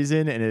apparent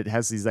reason, and it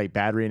has these like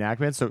bad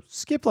reenactments. So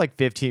skip like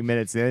 15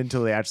 minutes in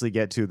until they actually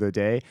get to the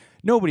day.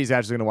 Nobody's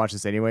actually going to watch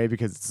this anyway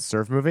because it's a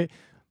surf movie,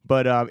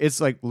 but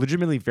it's like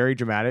legitimately very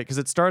dramatic because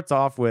it starts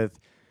off with.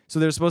 So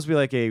there's supposed to be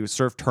like a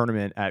surf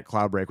tournament at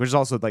Cloudbreak, which is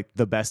also like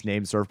the best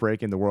named surf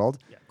break in the world.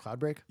 Yeah,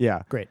 Cloudbreak.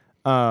 Yeah. Great.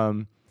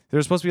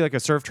 There's supposed to be like a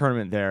surf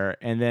tournament there,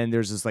 and then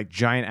there's this like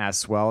giant ass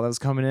swell that was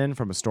coming in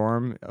from a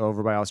storm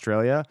over by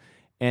Australia,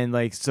 and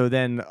like so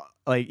then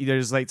like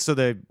there's like so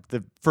the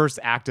first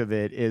act of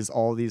it is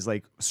all these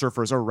like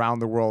surfers around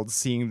the world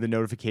seeing the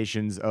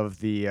notifications of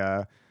the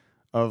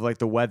of like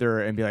the weather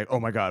and be like, oh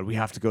my god, we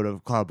have to go to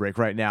Cloudbreak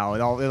right now,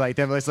 and all like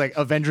then it's like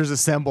Avengers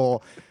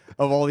Assemble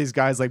of all these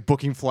guys like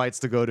booking flights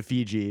to go to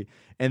Fiji.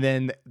 And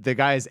then the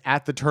guys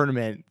at the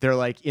tournament, they're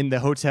like in the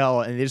hotel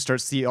and they just start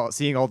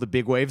seeing all the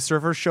big wave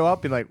surfers show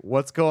up and like,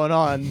 what's going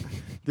on?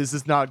 This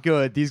is not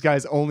good. These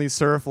guys only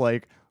surf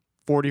like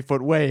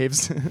 40-foot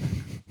waves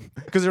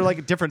because they're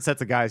like different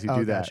sets of guys who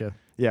do that. Gotcha.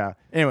 Yeah.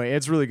 Anyway,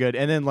 it's really good.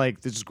 And then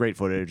like there's just great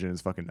footage and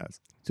it's fucking nuts.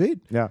 Sweet.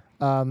 Yeah.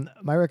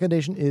 My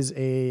recommendation is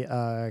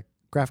a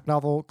graphic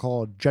novel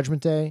called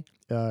Judgment Day,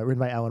 written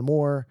by Alan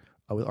Moore,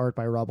 with art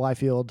by Rob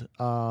Liefeld.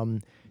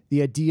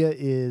 The idea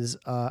is,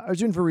 I was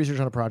doing for research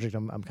on a project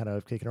I'm kind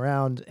of kicking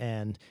around,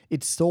 and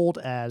it's sold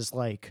as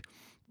like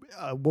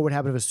what would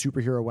happen if a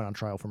superhero went on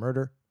trial for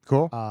murder.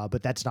 Cool.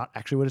 But that's not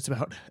actually what it's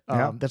about.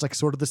 Yeah. That's like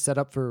sort of the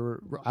setup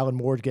for Alan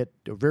Moore to get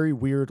a very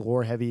weird,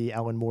 lore-heavy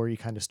Alan Moore-y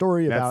kind of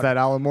story That's about that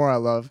Alan Moore I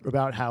love.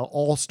 about how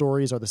all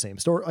stories are the same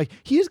story. Like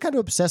he is kind of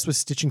obsessed with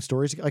stitching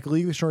stories. Like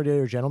League of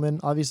Extraordinary Gentlemen,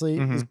 obviously,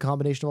 is a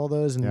combination of all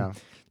those. And Yeah.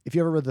 if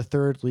you ever read the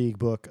third League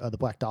book, The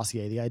Black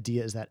Dossier, the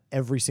idea is that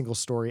every single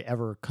story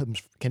ever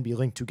can be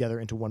linked together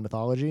into one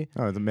mythology.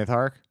 Oh, the myth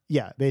arc?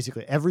 Yeah,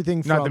 basically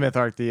everything from Not the myth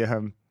arc, the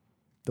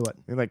what?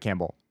 like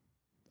Campbell.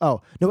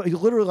 Oh no, it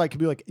literally like could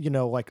be like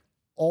like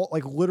all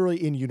like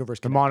literally in universe.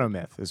 The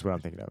monomyth is what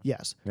I'm thinking of.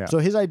 Yes. Yeah. So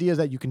his idea is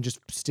that you can just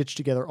stitch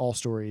together all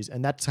stories,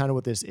 and that's kind of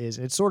what this is.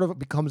 And it sort of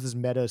becomes this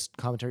meta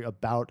commentary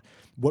about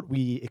what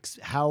we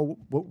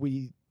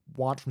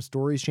want from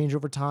stories change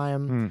over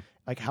time.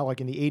 Like how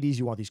like in the 80s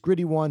you want these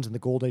gritty ones, and the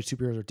Gold Age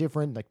superheroes are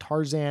different, like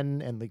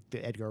Tarzan and like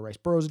the Edgar Rice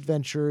Burroughs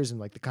adventures, and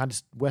like the kind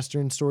of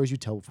Western stories you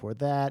tell before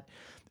that.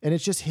 And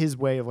it's just his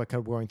way of like kind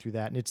of going through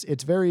that, and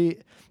it's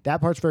very,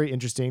 that part's very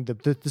interesting. The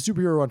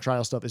superhero on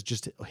trial stuff is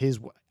just his.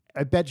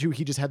 I bet you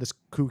he just had this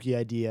kooky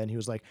idea, and he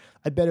was like,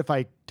 I bet if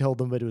I told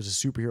them that it was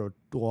a superhero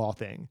law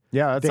thing,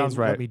 Yeah, that they sounds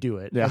would right. let me do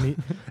it. Yeah.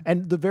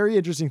 And the very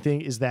interesting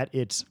thing is that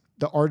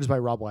the art is by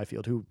Rob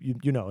Liefeld, who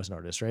you know as an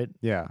artist, right?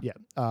 Yeah. Yeah.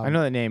 I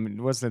know that name.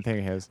 What's the thing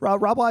of his?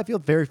 Rob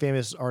Liefeld, very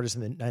famous artist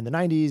in the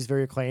 90s,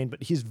 very acclaimed,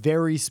 but he's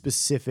very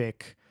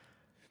specific,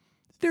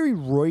 very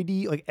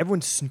roidy. Like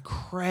everyone's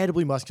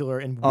incredibly muscular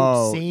and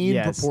insane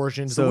yes.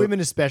 proportions. So the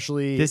women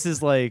especially. This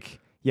is like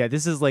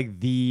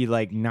the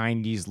like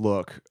 90s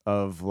look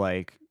of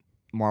like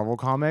Marvel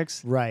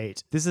comics.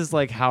 right. This is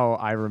like how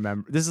I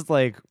remember. This is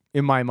like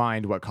in my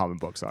mind what comic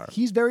books are.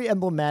 He's very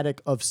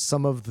emblematic of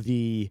some of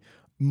the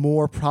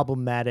more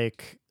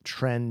problematic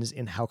trends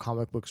in how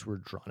comic books were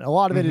drawn. A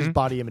lot of it is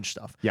body image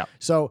stuff. Yeah.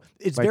 So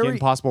it's Like very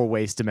impossible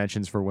waist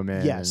dimensions for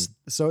women. Yes. and-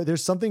 So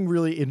there's something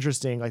really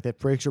interesting, like that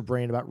breaks your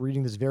brain about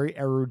reading this very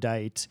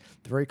erudite,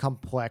 very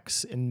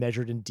complex and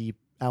measured and deep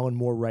Alan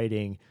Moore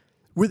writing.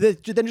 With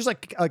it, then just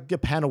like a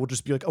panel will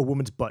just be like a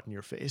woman's butt in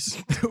your face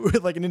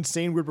with like an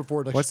insane weird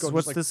before. Like,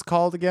 what's this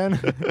called again?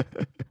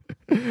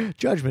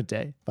 Judgment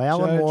Day by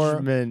Alan Moore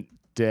Judgment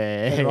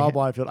Day. and Rob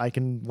Liefeld. I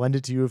can lend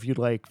it to you if you'd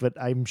like, but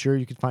I'm sure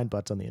you can find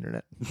butts on the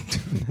internet.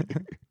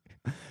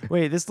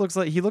 Wait, this looks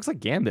like he looks like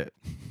Gambit.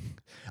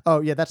 Oh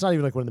yeah, that's not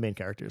even like one of the main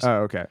characters.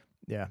 Oh, okay.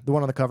 Yeah, the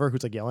one on the cover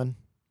who's like yelling.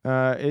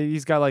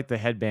 He's got like the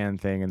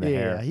headband thing and the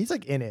hair. Yeah, he's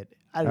like in it.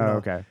 I don't Oh, know.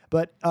 okay.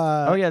 But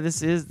Oh yeah,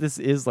 this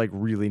is like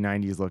really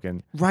 90s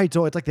looking. right,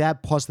 so it's like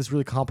that plus this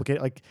really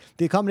complicated, like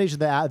the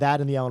combination of that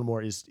and the Alan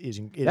Moore is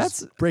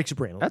That's- breaks your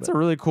brain a little That's bit. a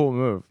really cool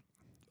move.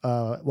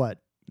 What?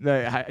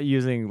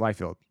 Using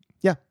Liefeld.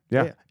 Yeah.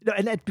 Yeah. No,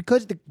 and it's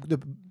because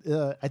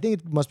I think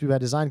it must be by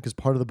design because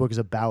part of the book is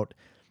about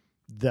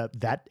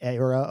that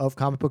era of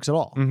comic books at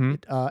all.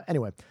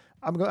 Anyway,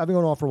 I've been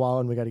going on for a while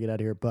and we got to get out of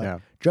here. But Yeah.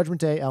 Judgment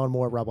Day, Alan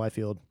Moore, Rob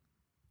Liefeld,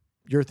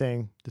 your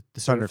thing, the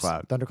Surfs,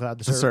 Thundercloud.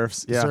 the The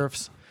Surfs, the yeah.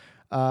 Surfs.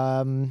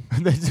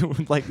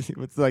 like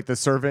it's like the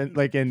servant,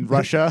 like in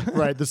Russia.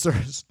 Right, the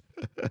Surfs,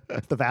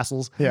 the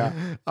vassals. Yeah.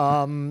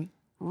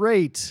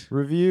 Rate,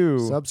 Review.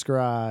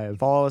 subscribe,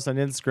 Follow us on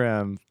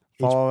Instagram.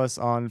 Follow us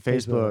on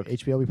Facebook.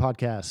 HBLB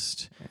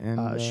podcast.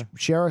 And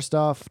Share our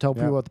stuff. Tell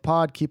people yeah. about the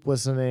pod. Keep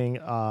listening.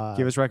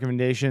 give us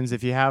recommendations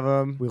if you have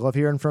them. We love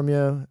hearing from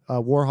you.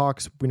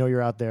 Warhawks, we know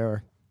you're out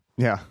there.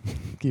 Yeah.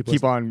 Keep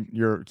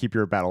Keep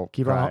your battle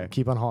keep cry.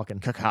 on hawking.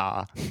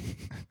 Caca.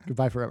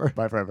 Goodbye forever.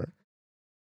 Bye forever.